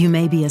 You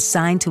may be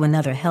assigned to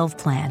another health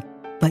plan,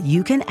 but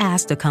you can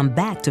ask to come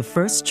back to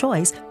First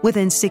Choice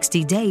within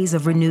 60 days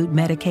of renewed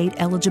Medicaid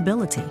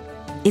eligibility.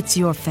 It's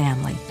your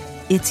family.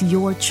 It's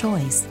your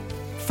choice.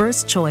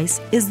 First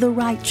Choice is the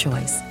right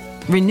choice.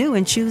 Renew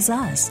and choose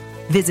us.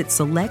 Visit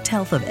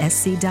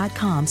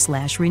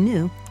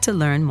selecthealthofsc.com/renew to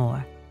learn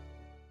more.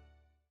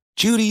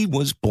 Judy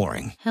was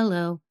boring.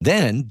 Hello.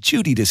 Then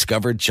Judy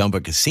discovered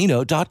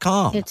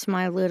ChumbaCasino.com. It's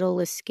my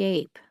little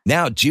escape.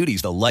 Now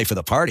Judy's the life of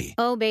the party.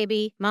 Oh,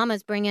 baby,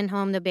 mama's bringing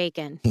home the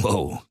bacon.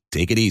 Whoa,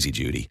 take it easy,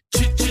 Judy.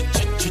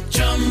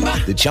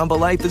 The Chumba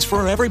life is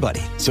for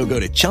everybody. So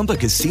go to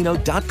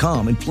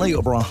ChumbaCasino.com and play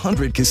over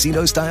 100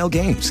 casino-style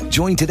games.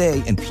 Join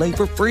today and play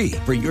for free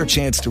for your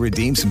chance to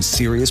redeem some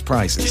serious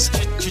prizes.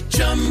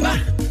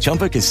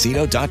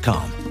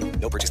 ChumbaCasino.com.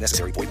 No purchase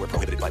necessary. Void where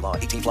prohibited by law.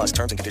 18+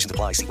 terms and conditions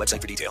apply. See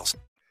website for details.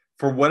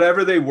 for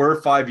whatever they were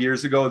 5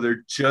 years ago,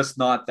 they're just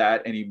not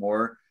that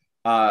anymore.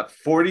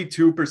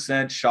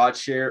 42% shot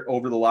share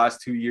over the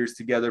last 2 years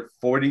together,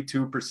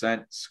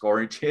 42%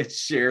 scoring chance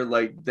share.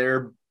 Like,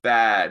 they're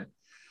bad.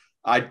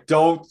 I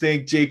don't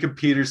think Jacob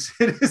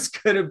Peterson is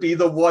going to be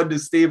the one to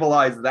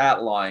stabilize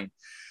that line.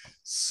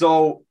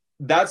 So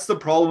that's the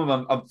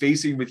problem I'm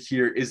facing with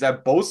here, is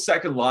that both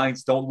second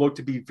lines don't look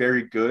to be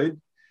very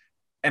good.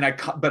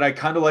 But I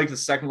kind of like the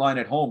second line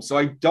at home. So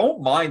I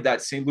don't mind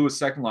that St. Louis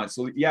second line.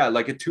 So yeah,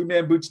 like a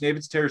two-man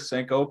Buchnevich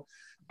Tarasenko,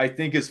 I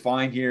think is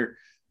fine here.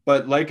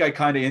 But like I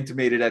kind of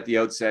intimated at the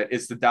outset,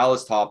 it's the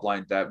Dallas top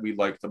line that we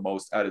like the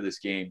most out of this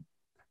game.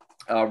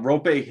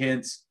 Rope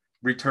Hintz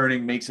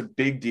returning makes a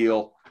big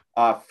deal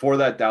for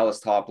that Dallas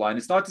top line.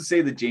 It's not to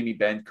say that Jamie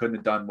Benn couldn't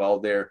have done well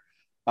there,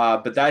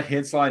 but that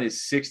Hintz line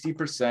is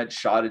 60%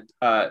 shot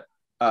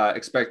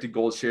expected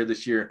goal share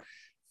this year,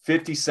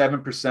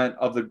 57%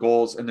 of the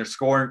goals, and they're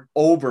scoring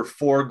over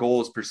 4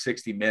 goals per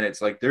 60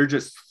 minutes. Like, they're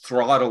just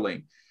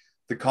throttling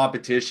the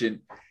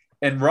competition.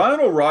 And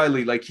Ryan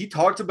O'Reilly, like, he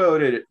talked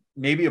about it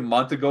maybe a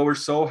month ago or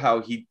so, how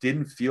he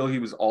didn't feel he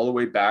was all the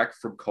way back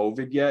from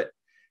COVID yet.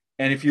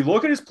 And if you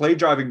look at his play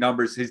driving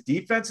numbers, his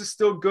defense is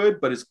still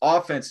good, but his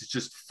offense is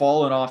just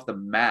falling off the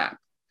map.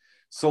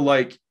 So,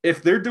 like,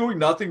 if they're doing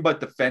nothing but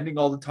defending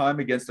all the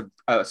time against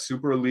a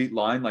super elite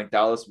line like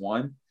Dallas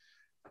 1,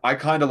 I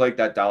kind of like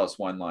that Dallas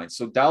 1 line.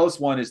 So Dallas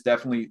 1 is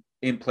definitely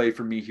in play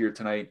for me here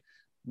tonight.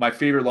 My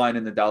favorite line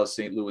in the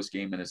Dallas-St. Louis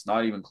game, and it's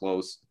not even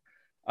close.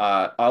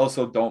 I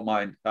also don't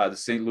mind the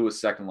St. Louis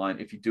second line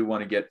if you do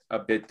want to get a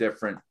bit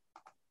different.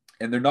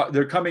 And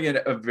they're coming in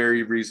at a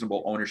very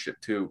reasonable ownership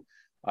too.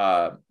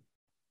 15%,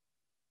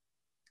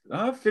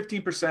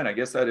 I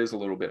guess that is a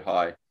little bit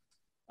high.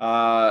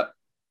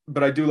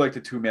 But I do like the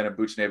two-man of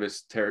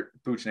Buchnevich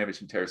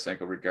and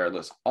Tarasenko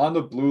regardless. On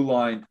the blue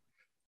line,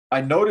 I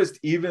noticed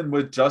even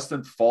with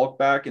Justin Falk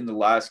back in the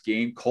last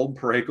game, Colton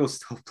Parayko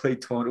still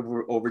played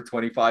over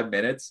 25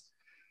 minutes.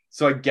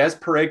 So I guess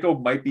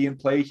Parayko might be in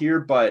play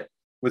here, but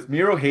with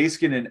Miro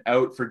Heiskanen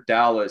out for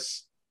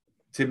Dallas,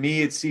 to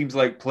me, it seems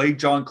like play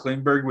John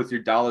Klingberg with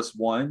your Dallas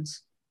 1s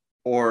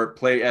or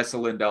play Esa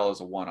Lindell as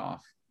a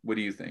one-off. What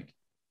do you think?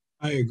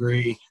 I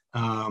agree.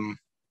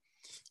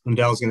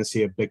 Lindell's going to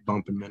see a big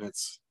bump in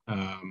minutes.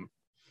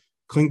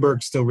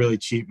 Klingberg's still really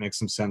cheap, makes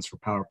some sense for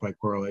power play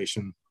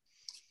correlation.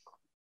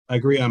 I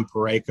agree on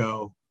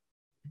Parayko.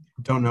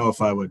 Don't know if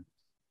I would.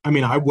 I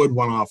mean, I would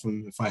one off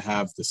him if I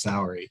have the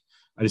salary.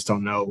 I just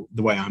don't know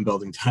the way I'm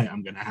building tonight.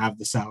 I'm going to have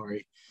the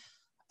salary.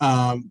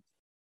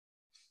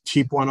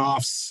 Cheap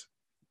one-offs.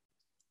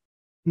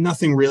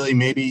 Nothing really.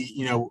 Maybe,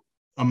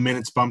 a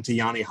minutes bump to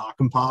Yanni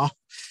Hakanpää.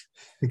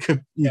 You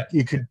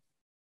could,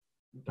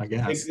 I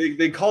guess.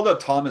 They called up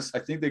Thomas. I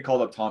think they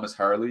called up Thomas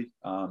Harley.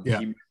 He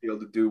might be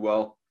able to do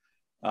well.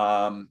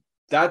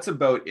 That's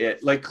about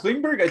it. Like,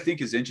 Klingberg, I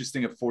think, is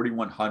interesting at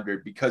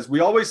 4,100 because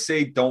we always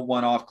say don't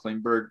one off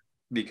Klingberg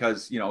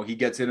because, he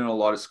gets in a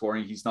lot of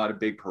scoring. He's not a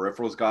big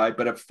peripherals guy,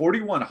 but at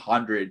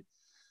 4,100,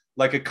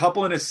 like a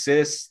couple of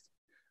assists,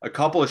 a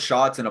couple of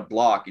shots and a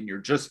block, and you're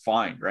just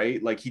fine,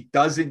 right? Like, he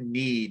doesn't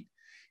need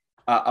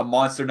a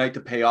monster night to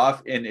pay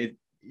off. And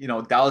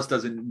Dallas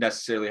doesn't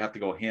necessarily have to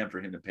go ham for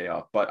him to pay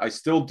off, but I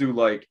still do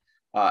like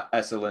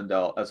Esa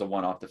Lindell as a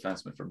one-off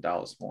defenseman from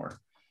Dallas more.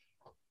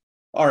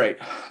 All right,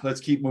 let's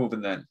keep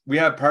moving then. We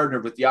have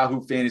partnered with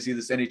Yahoo Fantasy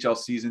this NHL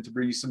season to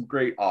bring you some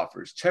great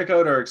offers. Check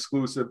out our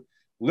exclusive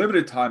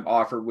limited time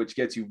offer, which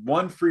gets you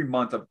 1 free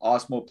month of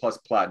Osmo Plus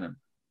Platinum.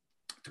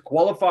 To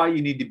qualify,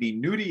 you need to be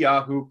new to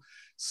Yahoo,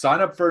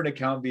 sign up for an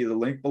account via the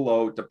link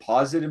below,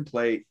 deposit and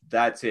play.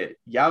 That's it.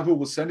 Yahoo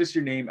will send us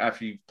your name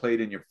after you've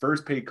played in your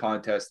first paid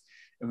contest,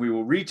 and we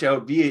will reach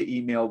out via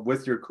email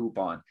with your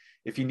coupon.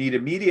 If you need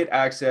immediate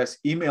access,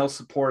 email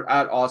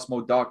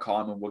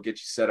support@osmo.com and we'll get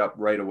you set up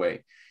right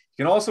away.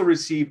 You can also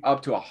receive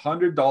up to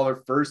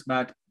 $100 first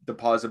match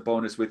deposit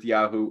bonus with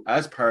Yahoo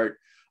as part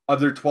of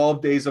their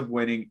 12 days of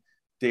winning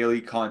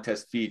daily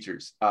contest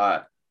features.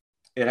 It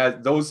has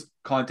those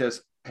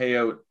contests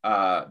have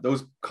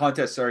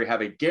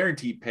a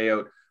guaranteed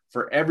payout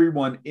for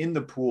everyone in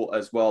the pool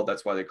as well.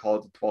 That's why they call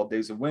it the 12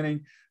 days of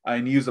winning.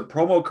 And use the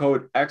promo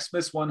code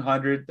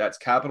XMAS100, that's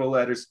capital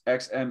letters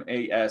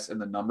XMAS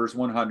and the numbers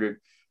 100,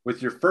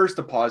 with your first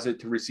deposit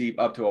to receive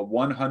up to a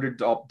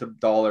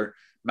 $100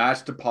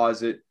 match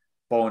deposit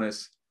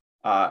bonus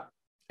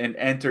and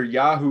enter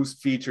Yahoo's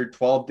featured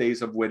 12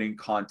 days of winning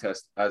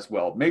contest as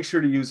well. Make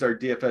sure to use our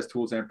DFS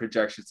tools and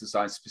projections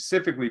designed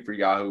specifically for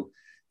Yahoo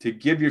to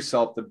give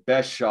yourself the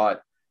best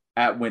shot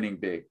at winning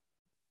big.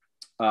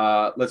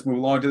 Let's move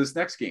along to this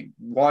next game.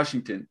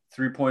 Washington,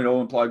 3.0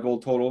 implied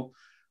goal total.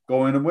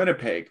 Going to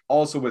Winnipeg,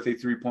 also with a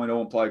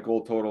 3.0 implied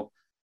goal total.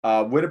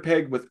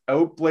 Winnipeg,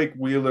 without Blake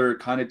Wheeler,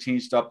 kind of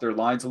changed up their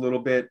lines a little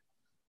bit.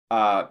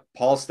 Paul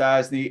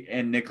Stastny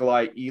and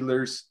Nikolai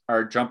Ehlers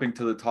are jumping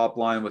to the top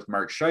line with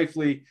Mark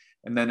Scheifele,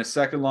 and then a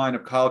second line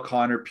of Kyle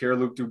Connor,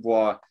 Pierre-Luc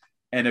Dubois,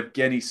 and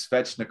Evgeny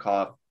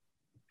Svechnikov.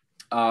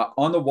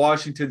 On the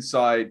Washington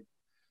side,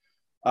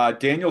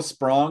 Daniel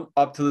Sprong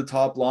up to the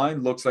top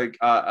line. Looks like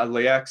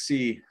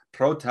Alexei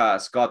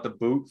Protas got the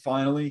boot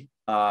finally.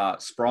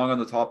 Sprong on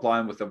the top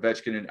line with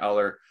Ovechkin and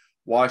Eller.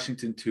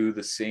 Washington 2,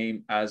 the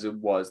same as it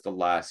was the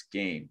last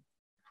game.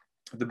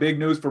 The big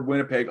news for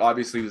Winnipeg,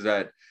 obviously, was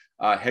that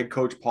head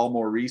coach Paul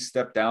Maurice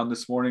stepped down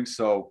this morning.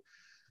 So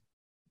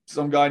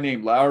some guy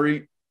named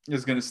Lowry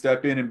is going to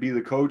step in and be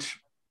the coach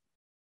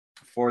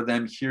for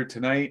them here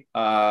tonight.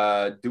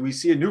 Do we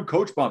see a new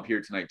coach bump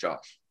here tonight,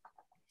 Josh?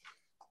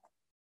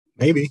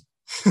 Maybe.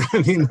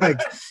 I mean, like,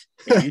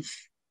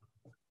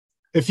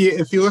 if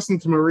you listen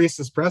to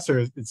Maurice's presser,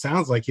 it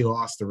sounds like he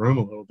lost the room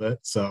a little bit.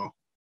 So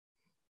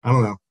I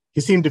don't know.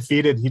 He seemed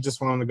defeated. He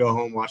just wanted to go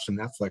home watching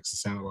Netflix. It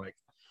sounded like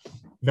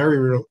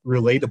very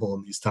relatable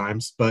in these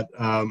times. But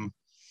I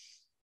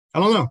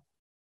don't know.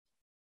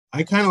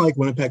 I kind of like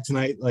Winnipeg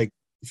tonight. Like,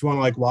 if you want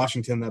to like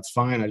Washington, that's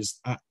fine.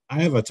 I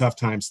have a tough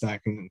time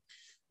stacking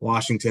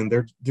Washington.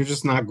 They're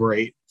just not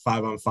great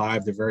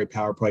 5-on-5. They're very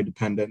power play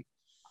dependent.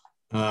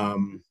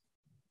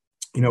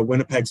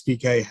 Winnipeg's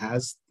PK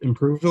has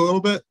improved a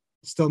little bit.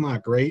 Still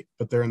not great,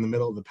 but they're in the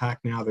middle of the pack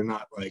now. They're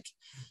not like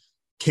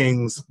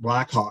Kings,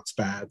 Blackhawks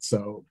bad.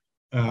 So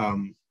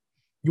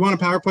you want a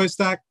power play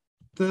stack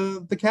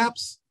the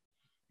Caps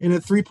in a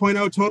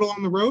 3.0 total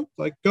on the road?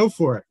 Like, go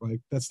for it.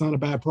 Like, that's not a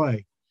bad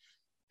play.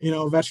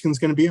 Ovechkin's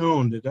going to be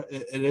owned.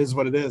 It is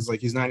what it is.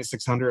 Like, he's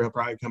 9,600. He'll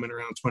probably come in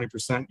around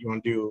 20%. You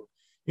want to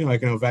do,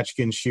 like an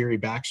Ovechkin,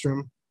 Sheary,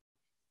 Backstrom,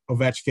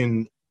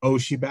 Ovechkin,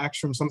 Oshie,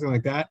 Backstrom, something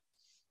like that.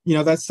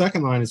 That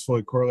second line is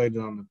fully correlated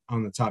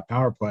on the top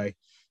power play.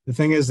 The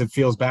thing is, it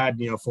feels bad,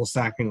 full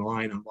stacking the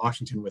line on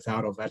Washington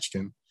without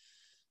Ovechkin,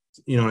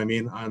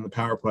 on the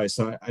power play.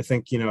 So I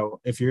think,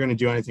 if you're going to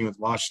do anything with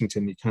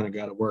Washington, you kind of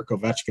got to work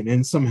Ovechkin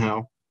in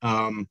somehow.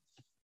 Not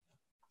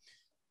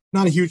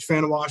a huge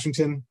fan of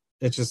Washington.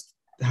 It's just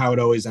how it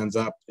always ends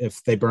up.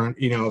 If they burn,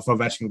 if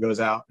Ovechkin goes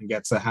out and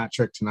gets a hat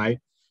trick tonight,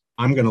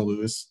 I'm going to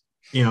lose.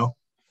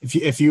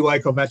 If you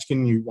like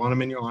Ovechkin, you want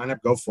him in your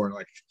lineup, go for it.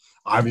 Like,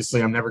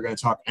 obviously, I'm never going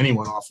to talk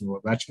anyone off of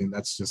Ovechkin.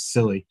 That's just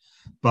silly.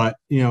 But,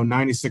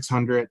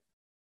 9,600,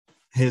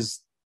 his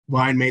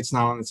line mate's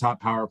not on the top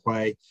power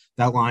play.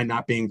 That line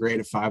not being great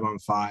at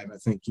 5-on-5, I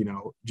think,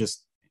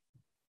 just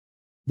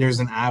there's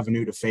an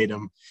avenue to fade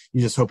him.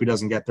 You just hope he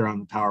doesn't get there on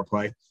the power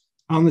play.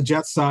 On the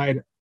Jets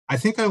side, I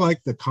think I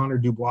like the Connor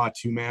Dubois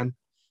two-man.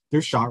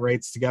 Their shot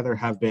rates together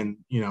have been,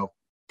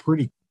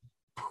 pretty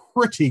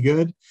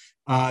good.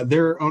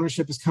 Their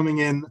ownership is coming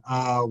in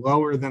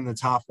lower than the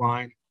top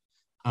line.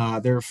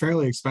 They're a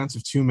fairly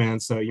expensive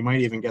two-man, so you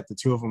might even get the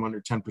two of them under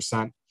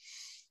 10%.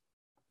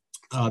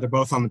 They're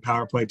both on the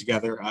power play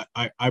together.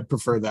 I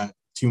prefer that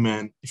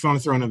two-man. If you want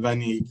to throw in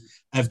Evgeny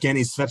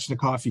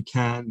Svechnikov, you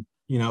can.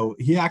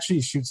 He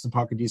actually shoots the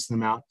puck a decent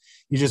amount.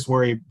 You just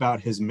worry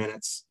about his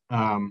minutes,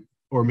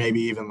 or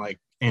maybe even like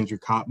Andrew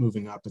Kopp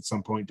moving up at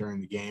some point during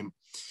the game.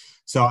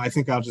 So I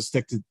think I'll just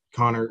stick to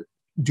Connor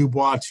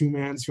Dubois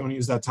two-man. If you want to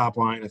use that top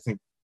line, I think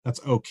that's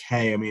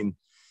okay. I mean,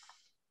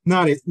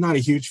 not a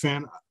huge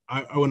fan.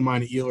 I wouldn't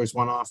mind an Ehlers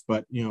one-off,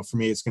 but, for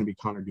me, it's going to be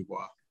Connor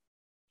Dubois.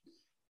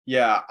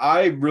 Yeah,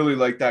 I really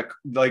like that.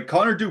 Like,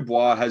 Connor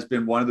Dubois has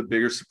been one of the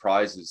bigger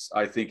surprises,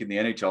 I think, in the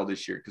NHL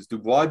this year, because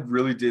Dubois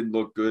really did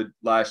look good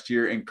last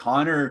year, and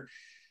Connor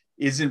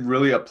isn't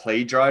really a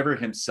play driver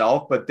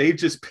himself, but they've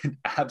just been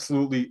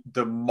absolutely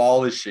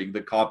demolishing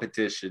the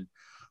competition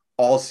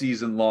all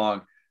season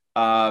long.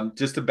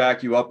 Just to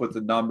back you up with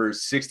the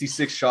numbers,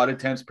 66 shot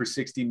attempts per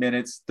 60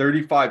 minutes,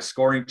 35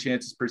 scoring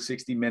chances per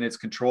 60 minutes,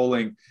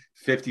 controlling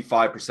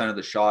 55% of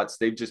the shots.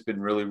 They've just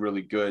been really,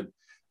 really good.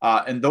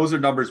 And those are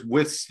numbers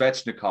with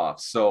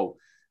Svechnikov. So,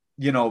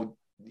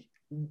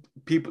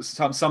 people,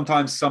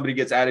 sometimes somebody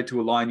gets added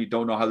to a line, you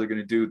don't know how they're going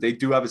to do. They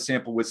do have a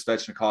sample with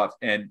Svechnikov,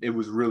 and it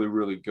was really,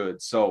 really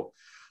good. So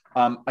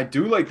I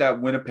do like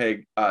that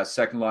Winnipeg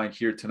second line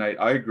here tonight.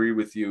 I agree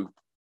with you.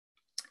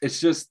 It's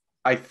just,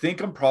 I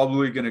think I'm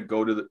probably going to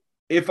go to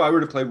if I were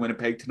to play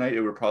Winnipeg tonight,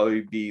 it would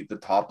probably be the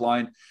top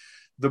line.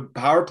 The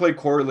power play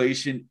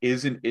correlation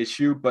is an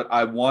issue, but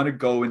I want to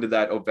go into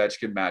that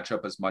Ovechkin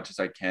matchup as much as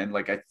I can.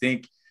 Like, I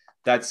think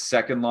that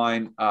second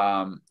line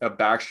of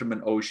Backstrom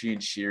and Oshie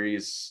and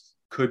Sheary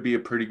could be a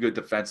pretty good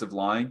defensive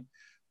line.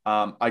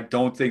 I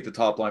don't think the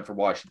top line for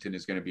Washington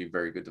is going to be a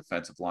very good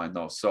defensive line,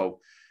 though.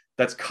 So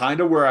that's kind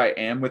of where I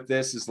am with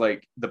this, is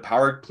like the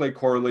power play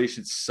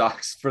correlation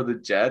sucks for the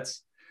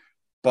Jets.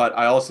 But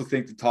I also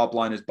think the top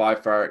line is by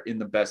far in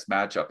the best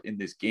matchup in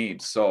this game.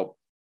 So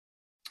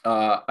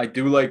I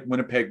do like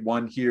Winnipeg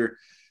one here.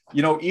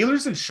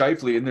 Ehlers and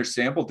Scheifele in their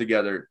sample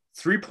together,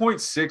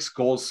 3.6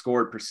 goals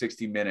scored per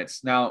 60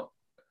 minutes. Now,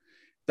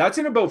 that's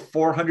in about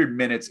 400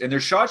 minutes, and their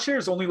shot share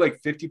is only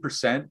like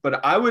 50%.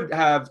 But I would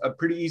have a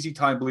pretty easy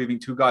time believing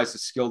two guys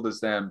as skilled as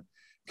them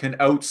can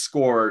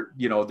outscore,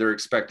 their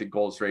expected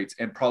goals rates,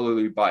 and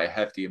probably by a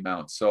hefty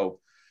amount.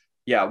 So,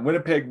 yeah,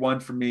 Winnipeg one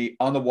for me.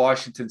 On the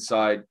Washington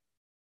side,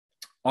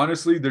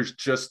 honestly, there's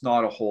just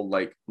not a whole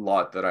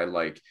lot that I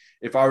like.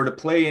 If I were to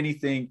play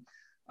anything,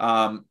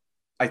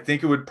 I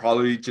think it would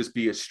probably just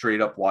be a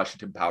straight up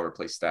Washington power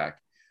play stack.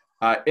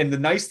 And the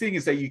nice thing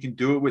is that you can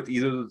do it with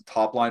either the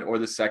top line or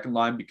the second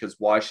line, because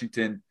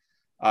Washington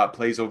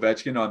plays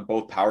Ovechkin on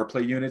both power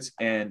play units.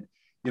 And,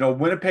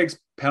 Winnipeg's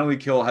penalty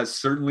kill has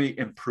certainly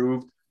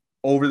improved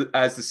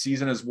as the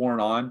season has worn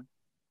on.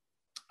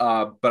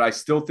 But I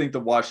still think the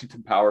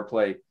Washington power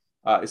play,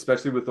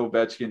 especially with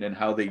Ovechkin and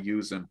how they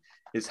use him,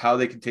 is how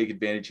they can take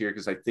advantage here,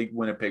 because I think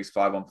Winnipeg's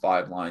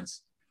 5-on-5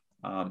 lines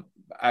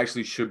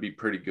actually should be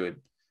pretty good.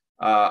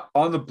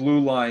 On the blue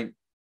line,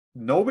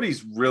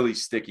 nobody's really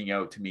sticking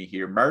out to me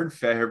here. Martin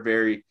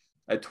Fehervary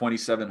at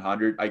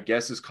 2,700, I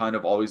guess, is kind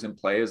of always in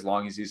play as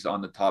long as he's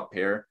on the top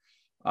pair.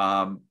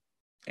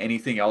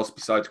 Anything else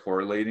besides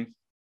correlating?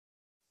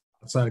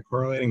 Outside of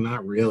correlating,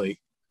 not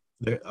really.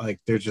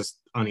 They're just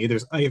on either.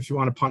 If you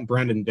want to punt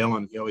Brendan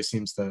Dillon, he always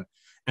seems to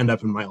end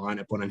up in my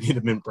lineup when I need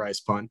a min price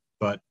punt.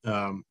 But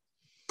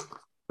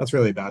that's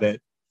really about it.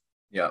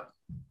 Yeah,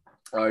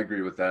 I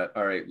agree with that.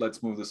 All right,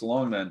 let's move this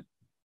along then.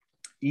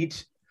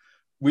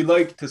 We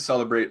like to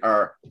celebrate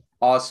our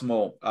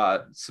Awesemo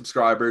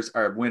subscribers,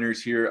 our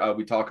winners here.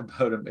 We talk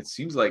about them, it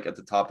seems like, at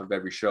the top of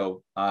every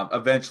show.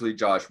 Eventually,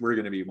 Josh, we're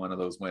going to be one of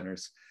those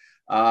winners.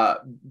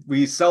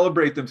 We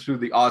celebrate them through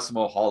the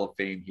Awesemo Hall of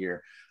Fame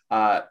here.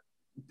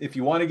 If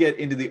you want to get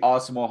into the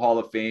Awesemo Hall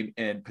of Fame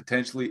and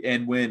potentially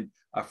win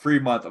a free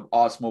month of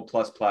Awesemo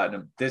Plus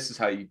Platinum, this is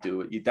how you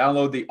do it. You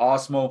download the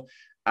Awesemo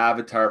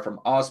avatar from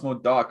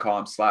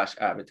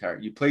awesemo.com/avatar.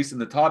 You place in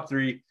the top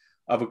 3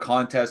 of a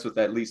contest with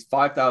at least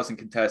 5,000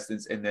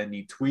 contestants, and then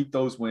you tweet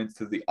those wins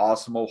to the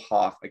Awesemo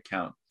Hoff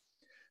account.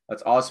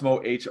 That's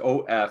Awesemo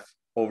HOF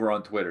over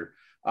on Twitter.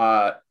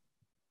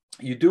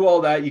 You do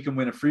all that, you can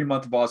win a free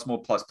month of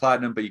Awesemo Plus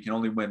Platinum, but you can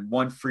only win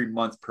 1 free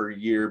month per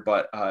year,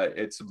 but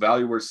it's a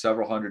value worth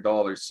several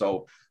 $100s.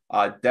 So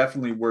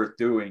definitely worth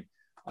doing.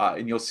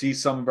 And you'll see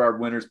some of our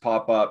winners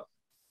pop up.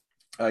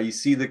 You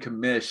see the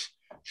commish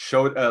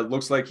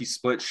looks like he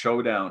split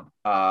Showdown.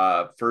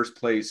 First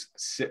place,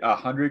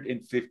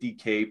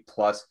 150K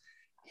plus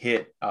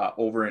hit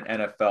over in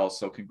NFL.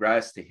 So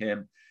congrats to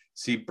him.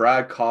 See,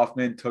 Brad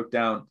Kaufman took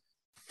down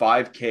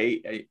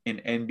 5K in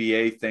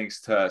NBA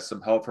thanks to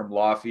some help from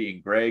Laffy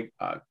and Greg.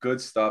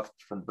 Good stuff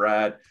from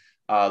Brad.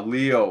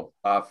 Leo,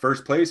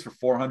 first place for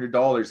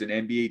 $400 in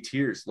NBA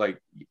tiers. Like,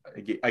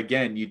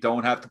 again, you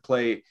don't have to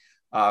play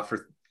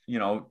for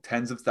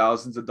tens of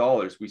thousands of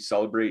dollars. We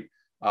celebrate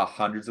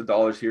hundreds of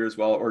dollars here as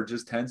well, or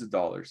just tens of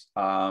dollars.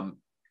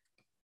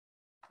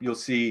 You'll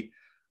see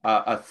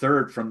a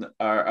third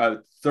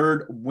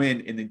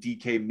win in the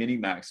DK Mini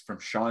Max from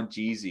Sean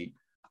Jeezy.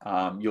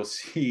 You'll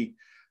see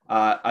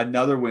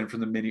another win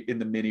from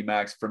the Mini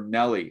Max from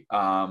Nelly.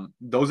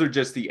 Those are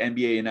just the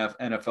NBA and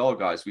NFL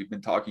guys. We've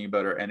been talking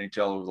about our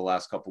NHL over the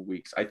last couple of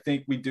weeks. I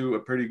think we do a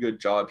pretty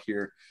good job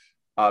here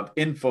of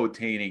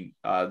infotaining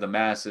the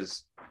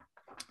masses.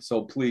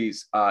 So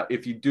please,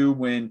 if you do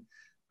win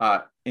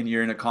and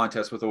you're in a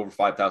contest with over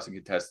 5,000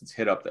 contestants,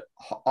 hit up the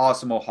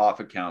Awesemo Hoff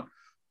account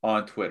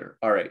on Twitter.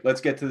 All right,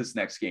 let's get to this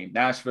next game.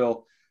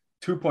 Nashville,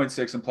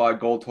 2.6 implied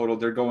goal total.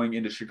 They're going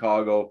into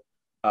Chicago.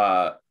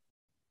 The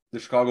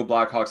Chicago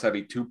Blackhawks have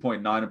a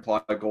 2.9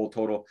 implied goal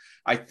total.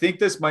 I think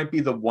this might be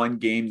the one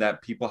game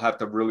that people have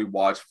to really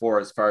watch for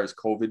as far as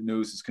COVID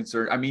news is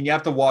concerned. I mean, you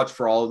have to watch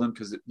for all of them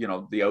because,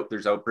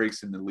 there's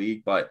outbreaks in the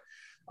league, but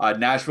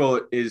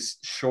Nashville is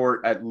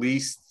short at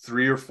least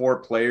 3 or 4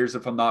 players,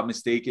 if I'm not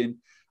mistaken.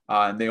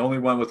 And they only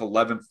went with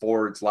 11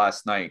 forwards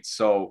last night.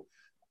 So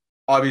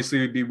obviously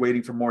we'd be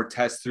waiting for more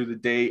tests through the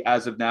day.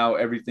 As of now,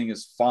 everything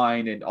is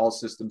fine and all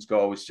systems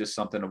go. It's just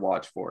something to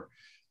watch for.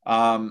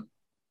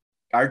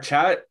 Our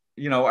chat,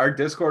 our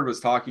Discord was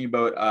talking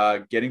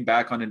about getting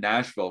back onto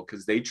Nashville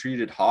because they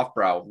treated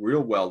Hofbrau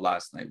real well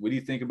last night. What do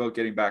you think about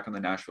getting back on the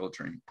Nashville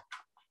train?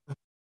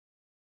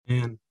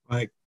 And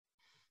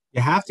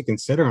you have to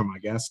consider him, I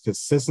guess, because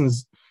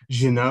Sissons,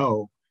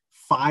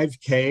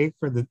 5K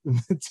for the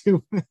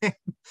 2 men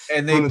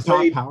and they on the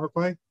played top power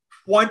play.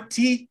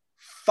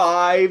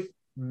 25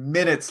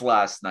 minutes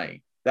last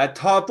night. That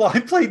top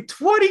line played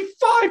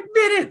 25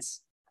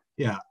 minutes.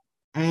 Yeah.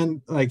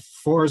 And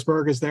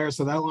Forsberg is there.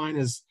 So that line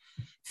is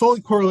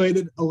fully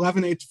correlated,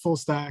 11-8 to full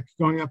stack,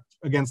 going up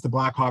against the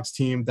Blackhawks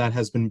team that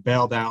has been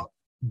bailed out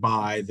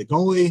by the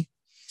goalie.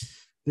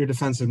 Their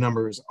defensive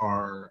numbers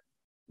are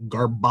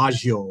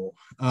Garbaggio.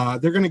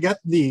 They're going to get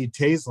the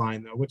Taze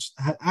line, though, which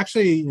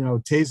actually,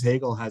 Taze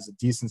Hagel has a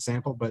decent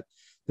sample, but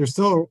they're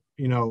still,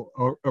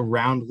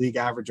 around league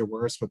average or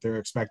worse with their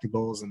expected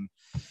goals and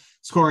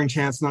scoring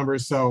chance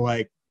numbers. So,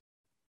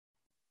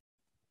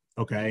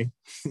 okay,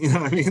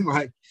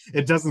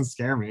 it doesn't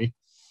scare me.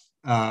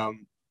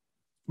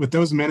 With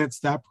those minutes,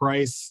 that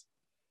price,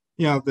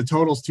 the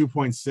total's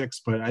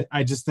 2.6, but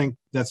I just think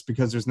that's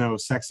because there's no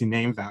sexy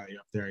name value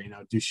up there.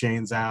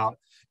 Duchesne's out,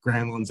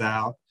 Granlund's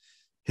out,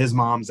 his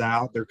mom's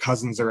out, their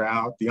cousins are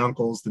out, the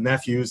uncles, the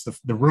nephews,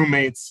 the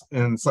roommates,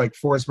 and it's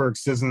Forsberg,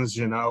 Sissons,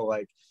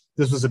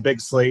 this was a big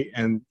slate,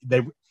 and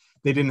they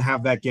didn't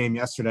have that game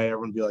yesterday.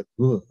 Everyone would be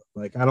ugh,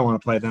 I don't want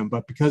to play them.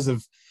 But because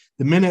of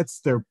the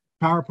minutes, their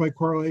power play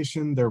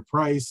correlation, their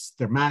price,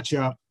 their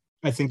matchup,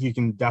 I think you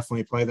can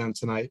definitely play them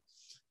tonight.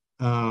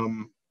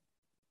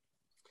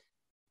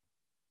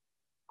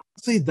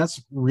 honestly,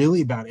 that's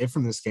really about it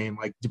from this game.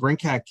 Like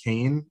DeBrincat,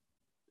 Kane,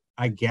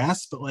 I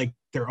guess, but like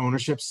their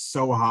ownership's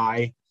so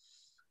high.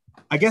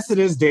 I guess it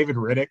is David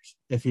Riddick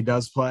if he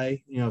does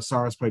play. You know,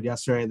 Saros played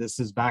yesterday. This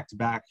is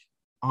back-to-back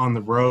on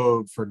the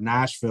road for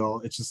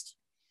Nashville. It's just,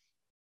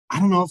 I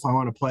don't know if I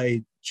want to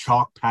play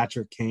chalk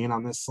Patrick Kane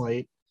on this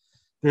slate.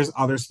 There's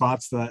other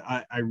spots that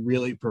I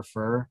really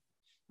prefer.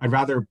 I'd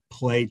rather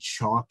play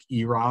chalk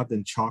Erod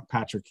than chalk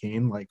Patrick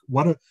Kane. Like,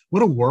 what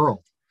a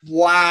world.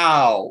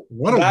 Wow.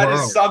 What a that world.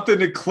 is something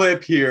to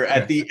clip here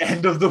at the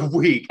end of the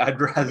week.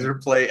 I'd rather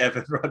play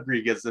Evan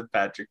Rodriguez than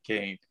Patrick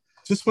Kane.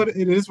 Just what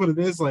it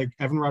is, like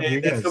Evan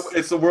Rodriguez.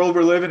 It's the world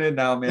we're living in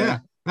now, man.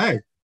 Yeah. Hey.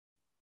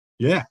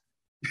 Yeah.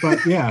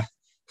 But yeah.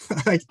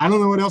 Like, I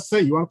don't know what else to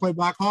say. You want to play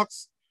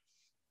Blackhawks?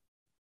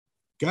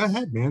 Go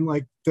ahead, man.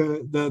 Like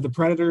the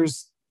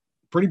Predators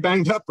pretty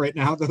banged up right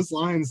now. Those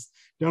lines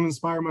don't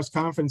inspire much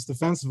confidence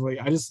defensively.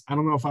 I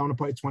don't know if I want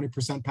to play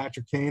 20%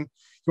 Patrick Kane.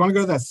 You want to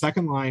go to that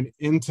second line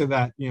into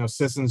that,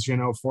 Sissons,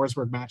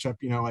 Forsberg matchup,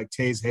 like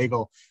Taves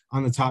Hagel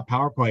on the top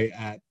power play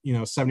at,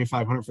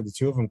 7,500 for the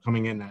two of them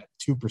coming in at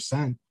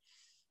 2%,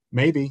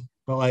 maybe.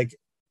 But like,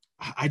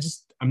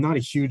 I'm not a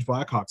huge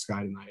Blackhawks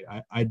guy tonight.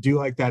 I do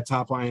like that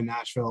top line in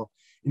Nashville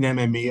in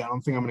MME. I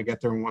don't think I'm going to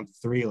get there in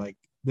 1-3. Like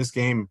this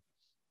game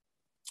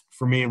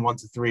for me in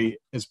 1-3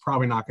 is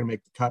probably not going to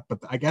make the cut, but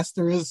I guess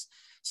there is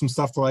some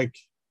stuff to like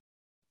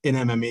in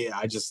MME.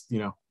 I just,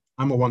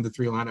 I'm a 1-3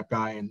 lineup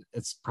guy and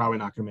it's probably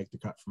not going to make the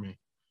cut for me.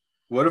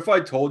 What if I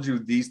told you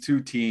these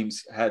two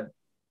teams had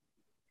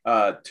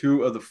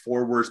 2 of the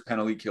 4 worst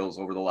penalty kills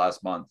over the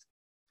last month?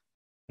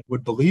 I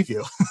would believe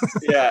you.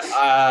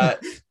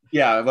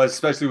 Yeah,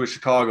 especially with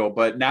Chicago.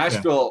 But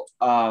Nashville,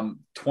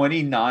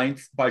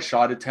 29th by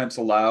shot attempts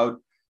allowed.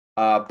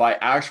 By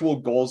actual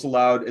goals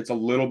allowed, it's a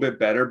little bit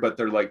better, but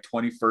they're like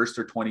 21st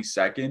or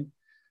 22nd.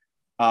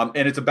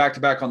 And it's a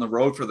back-to-back on the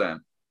road for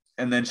them.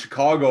 And then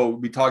Chicago,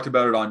 we talked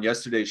about it on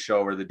yesterday's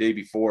show or the day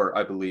before,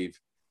 I believe,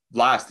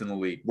 last in the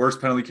league,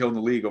 worst penalty kill in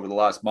the league over the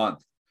last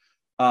month.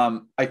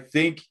 I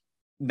think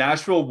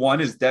Nashville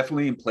 1 is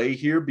definitely in play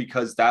here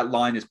because that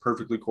line is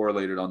perfectly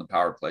correlated on the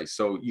power play.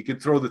 So you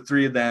could throw the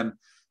 3 of them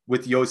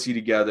with Yossi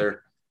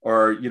together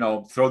or,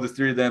 throw the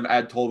 3 of them,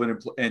 add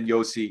Tolvin and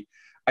Yossi.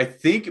 I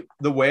think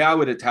the way I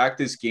would attack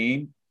this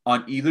game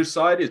on either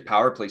side is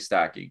power play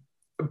stacking,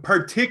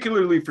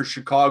 particularly for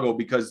Chicago,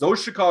 because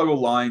those Chicago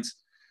lines,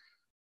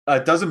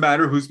 it doesn't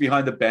matter who's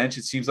behind the bench.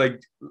 It seems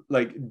like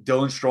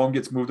Dylan Strome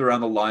gets moved around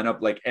the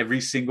lineup like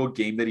every single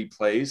game that he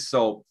plays.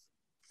 So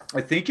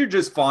I think you're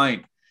just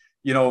fine.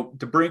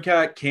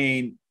 DeBrincat,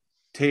 Kane,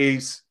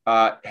 Taves,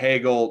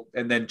 Hagel,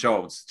 and then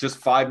Jones, just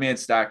 5-man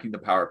stacking the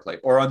power play.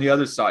 Or on the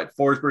other side,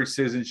 Forsberg,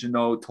 Sissons,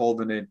 Jeannot,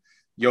 Tolvin, and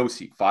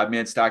Yossi,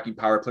 5-man stacking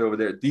power play over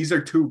there. These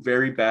are 2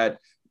 very bad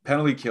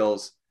penalty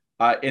kills.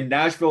 And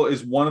Nashville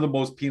is one of the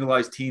most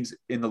penalized teams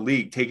in the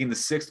league, taking the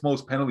 6th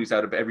most penalties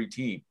out of every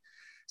team.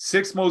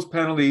 6th most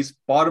penalties,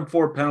 bottom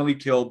 4 penalty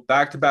kill,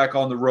 back-to-back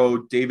on the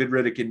road, David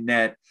Riddick in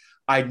net.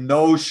 I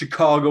know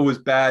Chicago is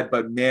bad,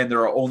 but man, there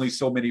are only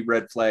so many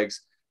red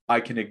flags I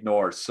can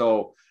ignore.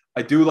 So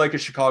I do like a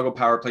Chicago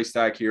power play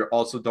stack here.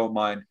 Also don't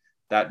mind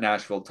that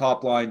Nashville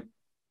top line.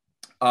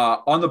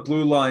 On the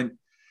blue line,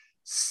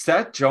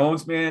 Seth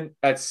Jones, man,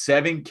 at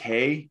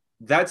 $7K,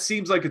 that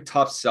seems like a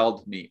tough sell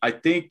to me. I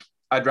think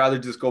I'd rather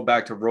just go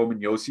back to Roman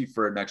Yossi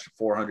for an extra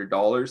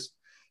 $400.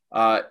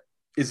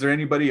 Is there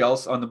anybody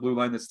else on the blue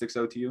line that sticks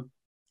out to you?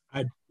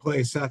 I'd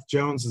play Seth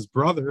Jones's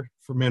brother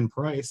for min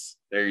price.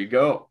 There you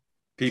go.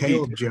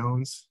 Caleb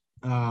Jones.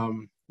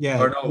 Yeah.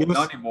 Or no,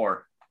 not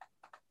anymore.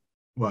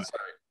 What?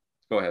 Sorry.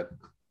 Go ahead.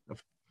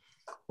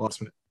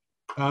 Lost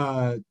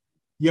minute.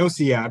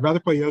 Yossi, yeah. I'd rather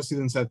play Yossi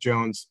than Seth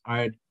Jones.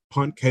 I'd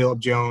punt Caleb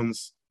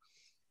Jones.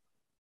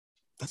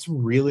 That's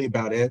really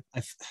about it.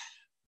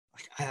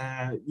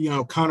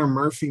 Connor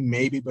Murphy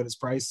maybe, but his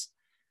price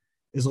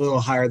is a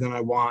little higher than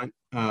I want.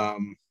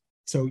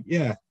 So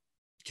yeah,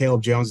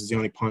 Caleb Jones is the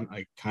only punt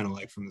I kind of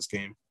like from this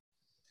game.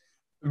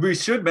 We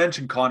should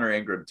mention Connor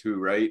Ingram too,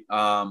 right?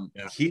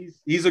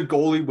 He's a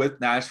goalie with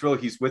Nashville.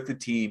 He's with the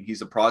team.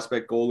 He's a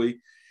prospect goalie.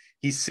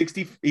 He's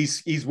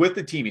with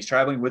the team. He's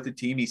traveling with the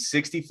team. He's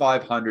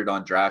 6,500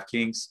 on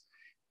DraftKings.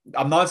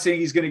 I'm not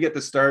saying he's going to get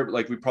the start.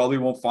 Like, we probably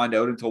won't find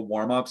out until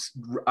warmups.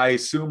 I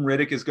assume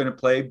Riddick is going to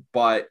play,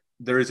 but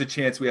there is a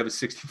chance we have a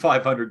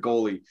 6,500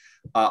 goalie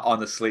on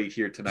the slate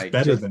here tonight. He's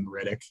better than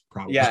Riddick,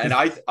 probably. Yeah, and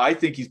I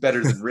think he's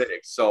better than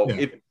Riddick. So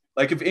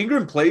if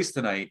Ingram plays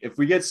tonight, if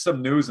we get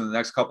some news in the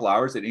next couple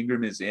hours that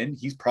Ingram is in,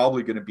 he's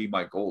probably going to be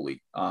my goalie.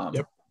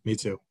 Yep, me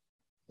too.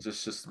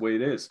 It's just the way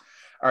it is.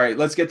 All right,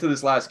 let's get to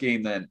this last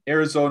game then.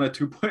 Arizona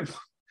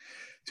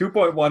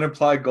 2.1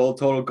 implied goal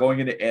total going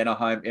into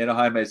Anaheim.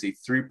 Anaheim has a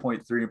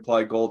 3.3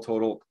 implied goal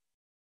total.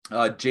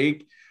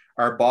 Jake,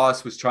 our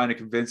boss, was trying to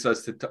convince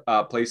us to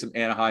play some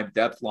Anaheim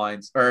depth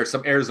lines, or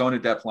some Arizona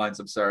depth lines,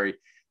 I'm sorry.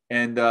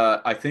 And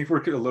I think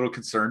we're a little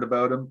concerned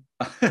about him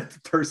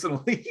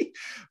personally.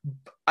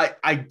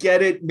 I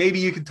get it. Maybe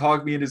you can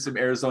talk me into some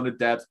Arizona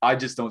depth. I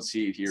just don't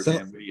see it here,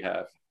 man. What do you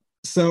have?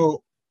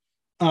 So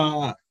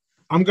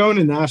I'm going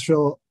to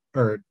Nashville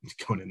or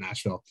going to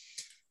Nashville.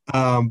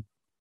 I'm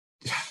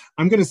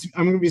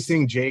gonna be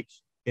seeing Jake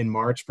in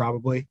March,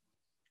 probably.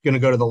 Gonna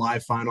go to the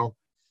live final.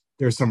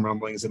 There's some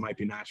rumblings it might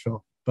be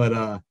Nashville,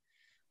 but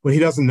what he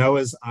doesn't know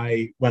is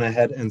I went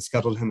ahead and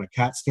scheduled him a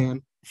CAT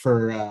scan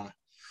for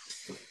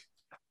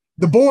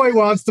the boy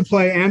wants to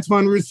play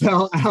Antoine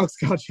Roussel, Alex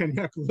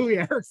Galchenyuk, Louis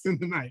Eriksson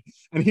tonight,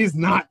 and he's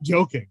not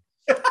joking.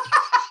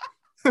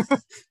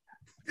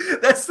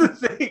 That's the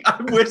thing.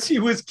 I wish he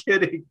was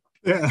kidding.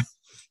 Yeah.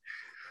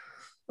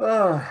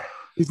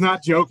 He's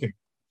not joking.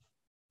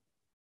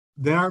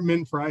 They are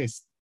min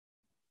priced,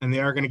 and they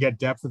are going to get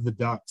depth of the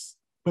Ducks,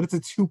 but it's a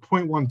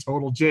 2.1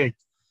 total, Jake.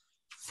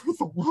 For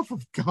the love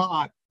of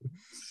God.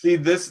 See,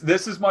 this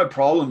is my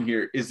problem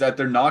here, is that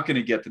they're not going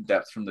to get the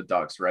depth from the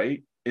Ducks,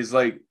 right? Is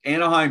like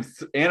Anaheim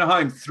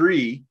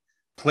 3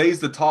 plays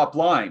the top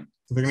line.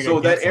 So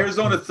that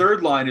Arizona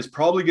third line is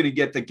probably going to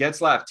get the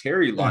Getzlaf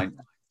Terry line.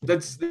 Yeah.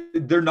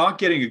 They're not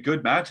getting a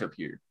good matchup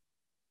here.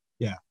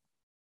 Yeah.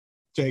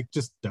 Jake,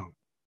 just don't.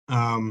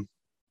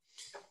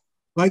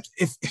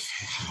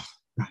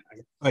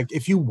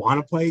 If you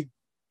want to play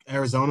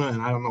Arizona,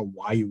 and I don't know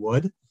why you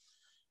would,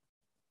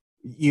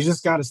 you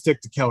just got to stick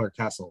to Keller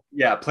Kessel.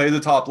 Yeah, play the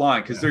top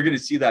line because they're going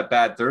to see that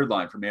bad third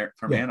line from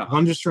Anaheim.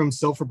 Lundstrom,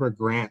 Silfverberg,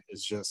 Grant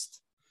is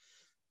just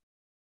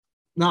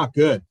not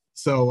good.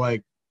 So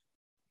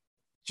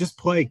just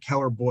play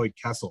Keller, Boyd,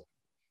 Kessel.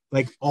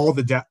 All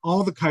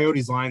the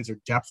Coyotes lines are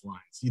depth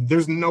lines.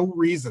 There's no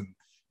reason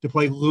to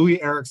play Louis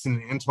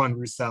Eriksson and Antoine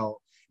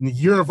Roussel in the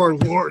year of our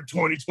Lord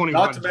 2021.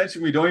 Not to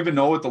mention, we don't even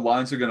know what the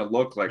lines are going to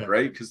look like,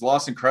 right? Because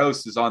Lawson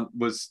Krause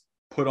was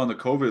put on the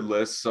COVID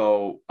list,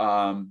 so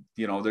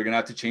they're going to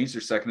have to change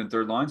their second and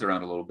third lines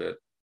around a little bit.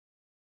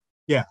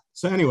 Yeah.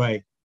 So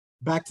anyway,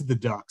 back to the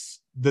Ducks.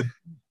 The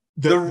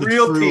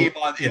real team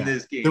in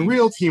this game. The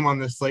real team on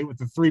this slate with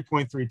the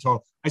 3.3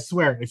 total. I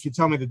swear, if you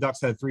tell me the Ducks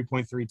had a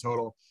 3.3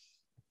 total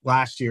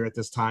last year at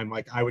this time,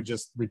 I would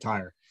just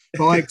retire.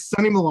 But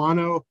Sonny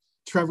Milano,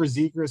 Trevor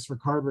Zegras,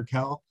 Ricard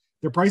Raquel,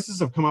 their prices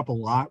have come up a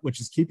lot,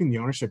 which is keeping the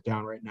ownership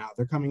down right now.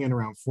 They're coming in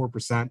around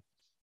 4%.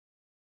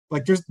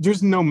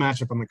 There's no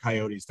matchup on the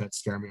Coyotes that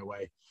scare me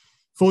away.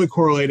 Fully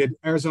correlated.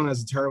 Arizona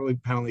has a terrible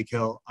penalty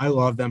kill. I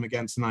love them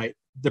again tonight.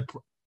 The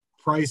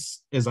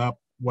price is up,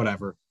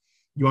 whatever.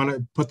 You want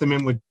to put them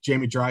in with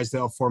Jamie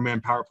Drysdale,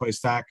 4-man power play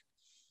stack.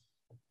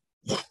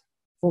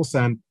 Full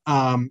send.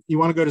 You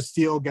want to go to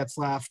Steele,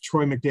 Getzlaf,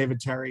 Troy McDavid,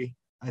 Terry.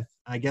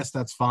 I guess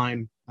that's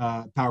fine.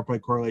 Power play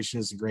correlation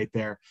isn't great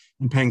there.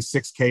 And paying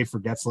 $6K for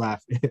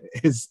Getzlaf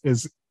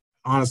is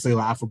honestly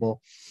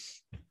laughable.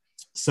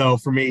 So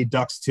for me,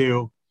 Ducks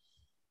 2.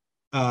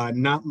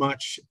 Not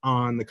much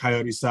on the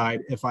Coyote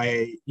side. If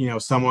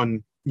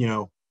someone,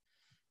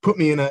 put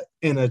me in a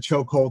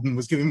chokehold and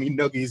was giving me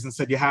noogies and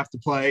said you have to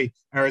play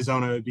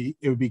Arizona, it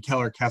would be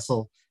Keller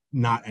Kessel,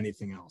 not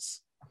anything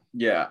else.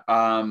 Yeah.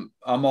 I'm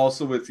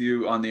also with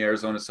you on the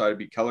Arizona side. It'd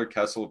be Keller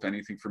Kessel, if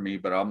anything, for me,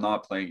 but I'm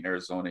not playing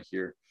Arizona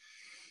here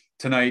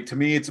tonight. To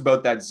me, it's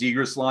about that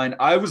Zegras line.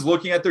 I was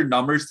looking at their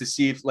numbers to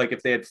see if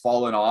they had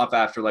fallen off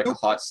after a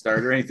hot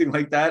start or anything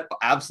like that.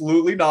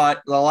 Absolutely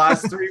not. The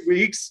last 3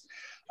 weeks,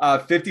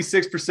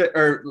 56%,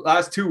 or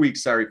last 2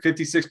 weeks,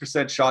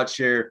 56% shot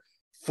share,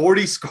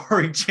 40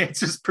 scoring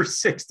chances per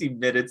 60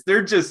 minutes.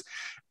 They're just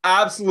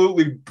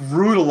absolutely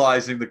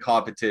brutalizing the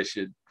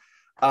competition.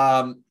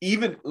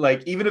 Even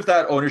if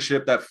that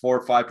ownership, that 4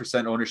 or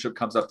 5% ownership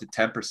comes up to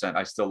 10%,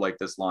 I still like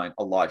this line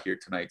a lot here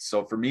tonight.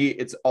 So for me,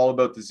 it's all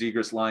about the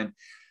Zegras line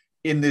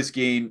in this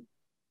game.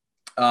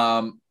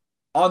 On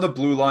the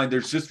blue line,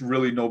 there's just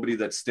really nobody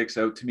that sticks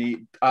out to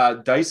me.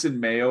 Dyson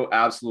Mayo,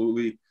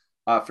 absolutely.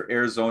 For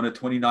Arizona,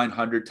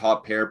 2,900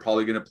 top pair,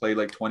 probably going to play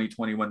 20,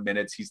 21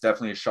 minutes. He's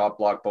definitely a shot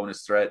block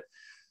bonus threat.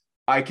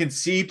 I can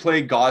see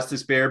playing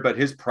Gostisbehere, but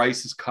his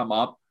price has come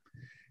up.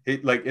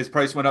 His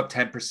price went up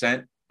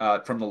 10%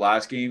 from the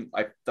last game.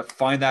 I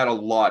find that a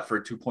lot for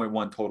a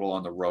 2.1 total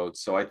on the road.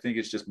 So I think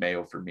it's just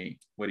Mayo for me.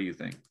 What do you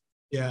think?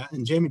 Yeah,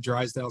 and Jamie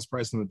Drysdale's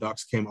price on the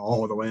Ducks came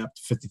all the way up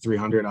to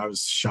 5,300. I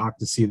was shocked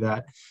to see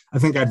that. I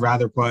think I'd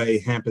rather play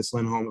Hampus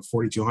Lindholm at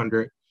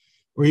 4,200.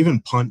 Or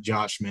even punt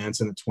Josh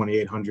Manson at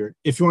 2,800.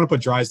 If you want to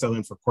put Drysdale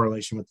in for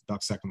correlation with the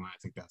Ducks second line, I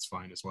think that's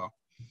fine as well.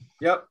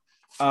 Yep.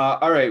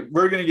 All right,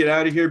 we're going to get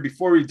out of here.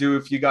 Before we do,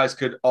 if you guys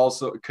could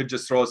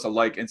just throw us a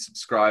like and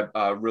subscribe,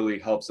 really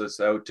helps us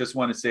out. Just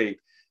want to say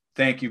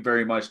thank you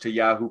very much to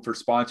Yahoo for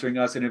sponsoring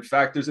us. And in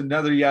fact, there's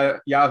another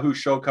Yahoo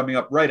show coming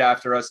up right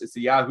after us. It's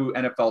the Yahoo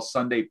NFL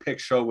Sunday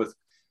Pick Show with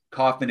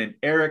Kaufman and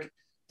Eric.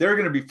 They're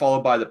going to be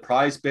followed by the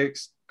Prize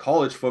Picks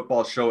college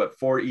football show at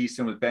 4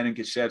 Eastern with Ben and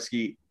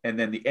Kashevsky, and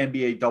then the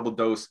NBA Double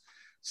Dose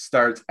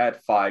starts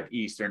at 5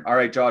 Eastern. All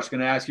right, Josh,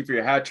 going to ask you for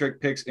your hat trick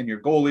picks and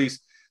your goalies.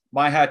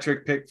 My hat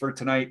trick pick for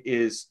tonight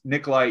is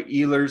Nikolai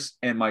Ehlers,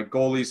 and my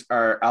goalies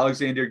are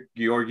Alexander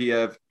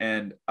Georgiev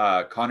and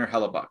Connor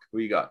Hellebuck. Who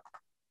you got?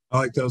 I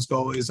like those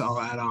goalies.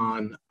 I'll add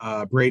on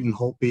Braden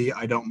Holtby.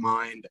 I don't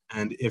mind.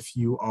 And if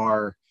you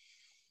are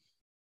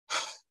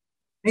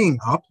paying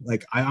up,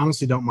 I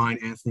honestly don't mind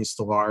Anthony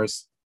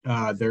Stolarz.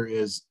 There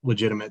is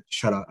legitimate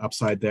shutout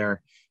upside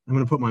there. I'm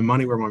going to put my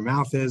money where my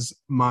mouth is.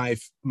 My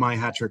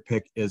hat trick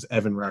pick is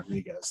Evan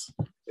Rodriguez.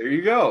 There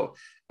you go.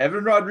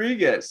 Evan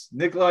Rodriguez,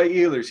 Nikolai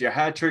Ehlers, your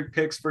hat trick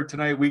picks for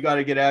tonight. We got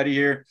to get out of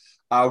here.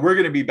 We're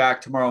going to be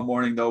back tomorrow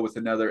morning, though, with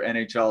another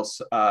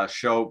NHL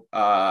show.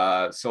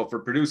 So for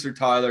producer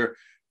Tyler,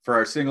 for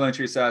our single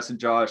entry assassin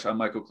Josh, I'm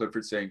Michael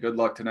Clifford saying good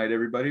luck tonight,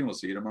 everybody, and we'll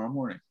see you tomorrow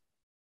morning.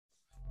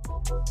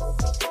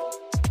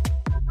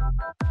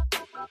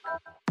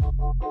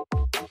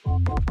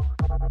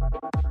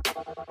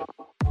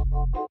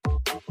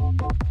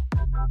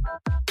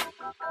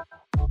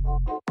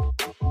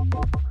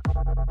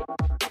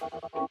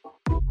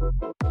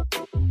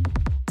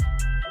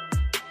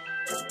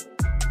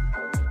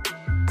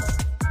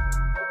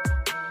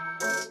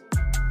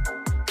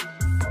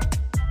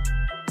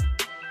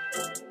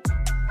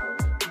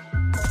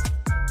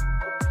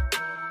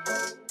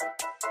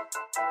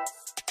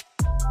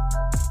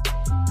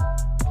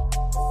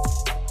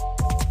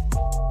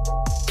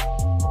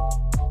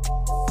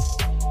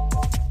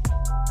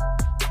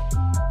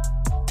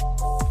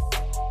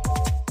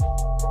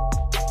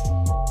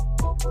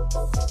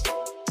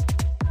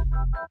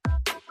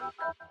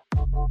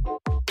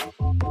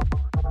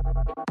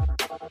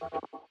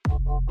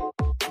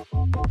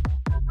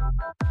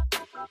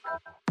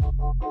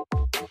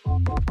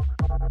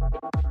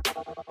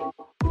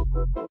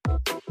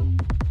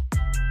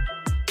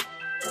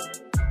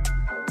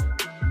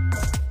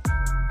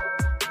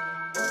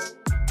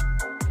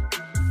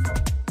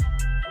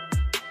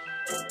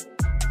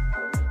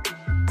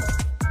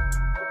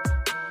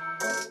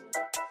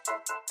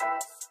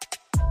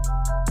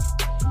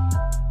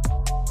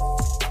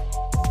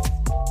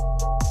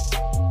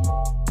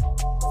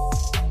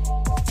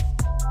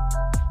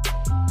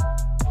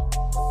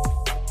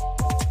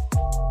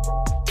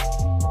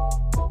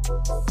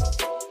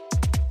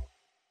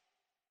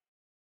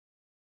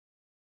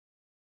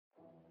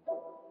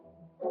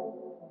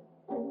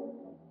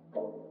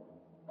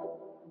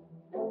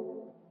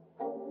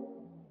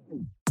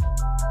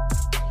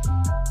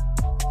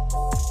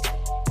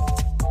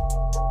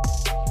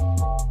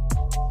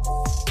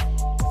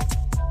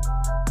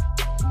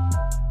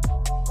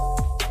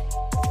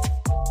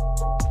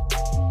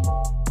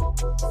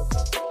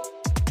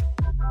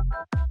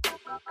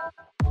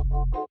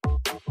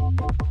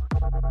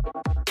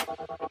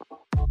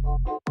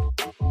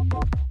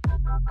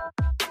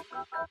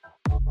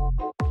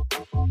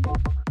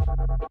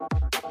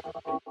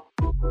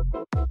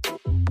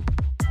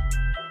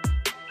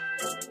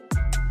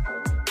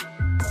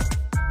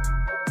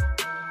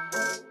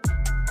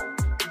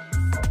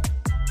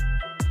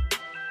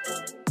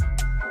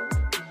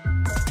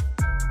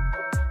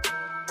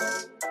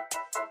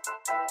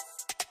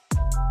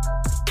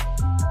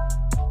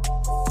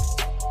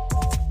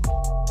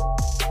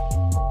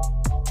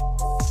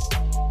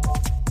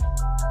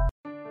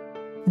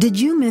 Did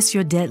you miss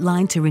your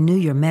deadline to renew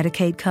your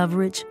Medicaid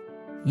coverage?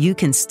 You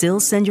can still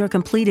send your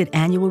completed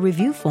annual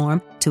review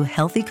form to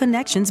Healthy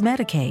Connections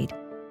Medicaid.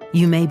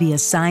 You may be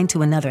assigned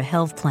to another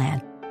health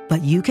plan,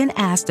 but you can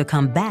ask to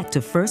come back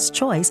to First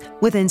Choice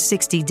within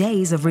 60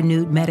 days of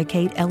renewed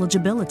Medicaid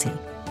eligibility.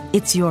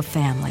 It's your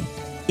family.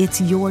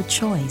 It's your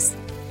choice.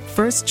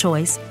 First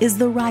Choice is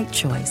the right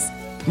choice.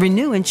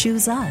 Renew and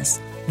choose us.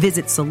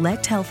 Visit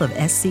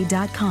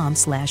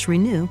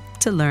selecthealthofsc.com/renew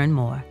to learn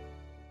more.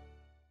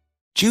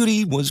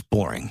 Judy was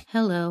boring.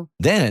 Hello.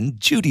 Then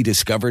Judy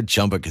discovered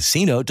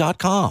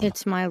ChumbaCasino.com.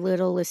 It's my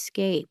little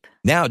escape.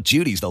 Now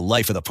Judy's the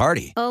life of the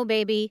party. Oh,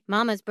 baby,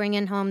 mama's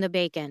bringing home the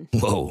bacon.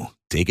 Whoa,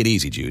 take it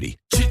easy, Judy.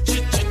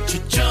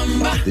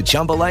 The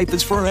Chumba life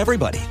is for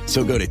everybody.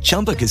 So go to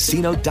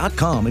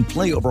ChumbaCasino.com and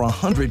play over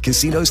 100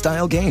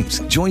 casino-style games.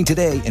 Join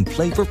today and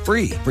play for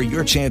free for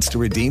your chance to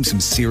redeem some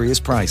serious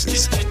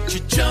prizes.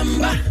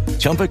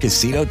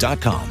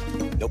 ChumbaCasino.com.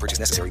 No purchase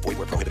necessary. Void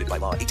where prohibited by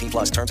law.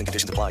 18+ terms and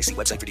conditions apply. See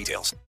website for details.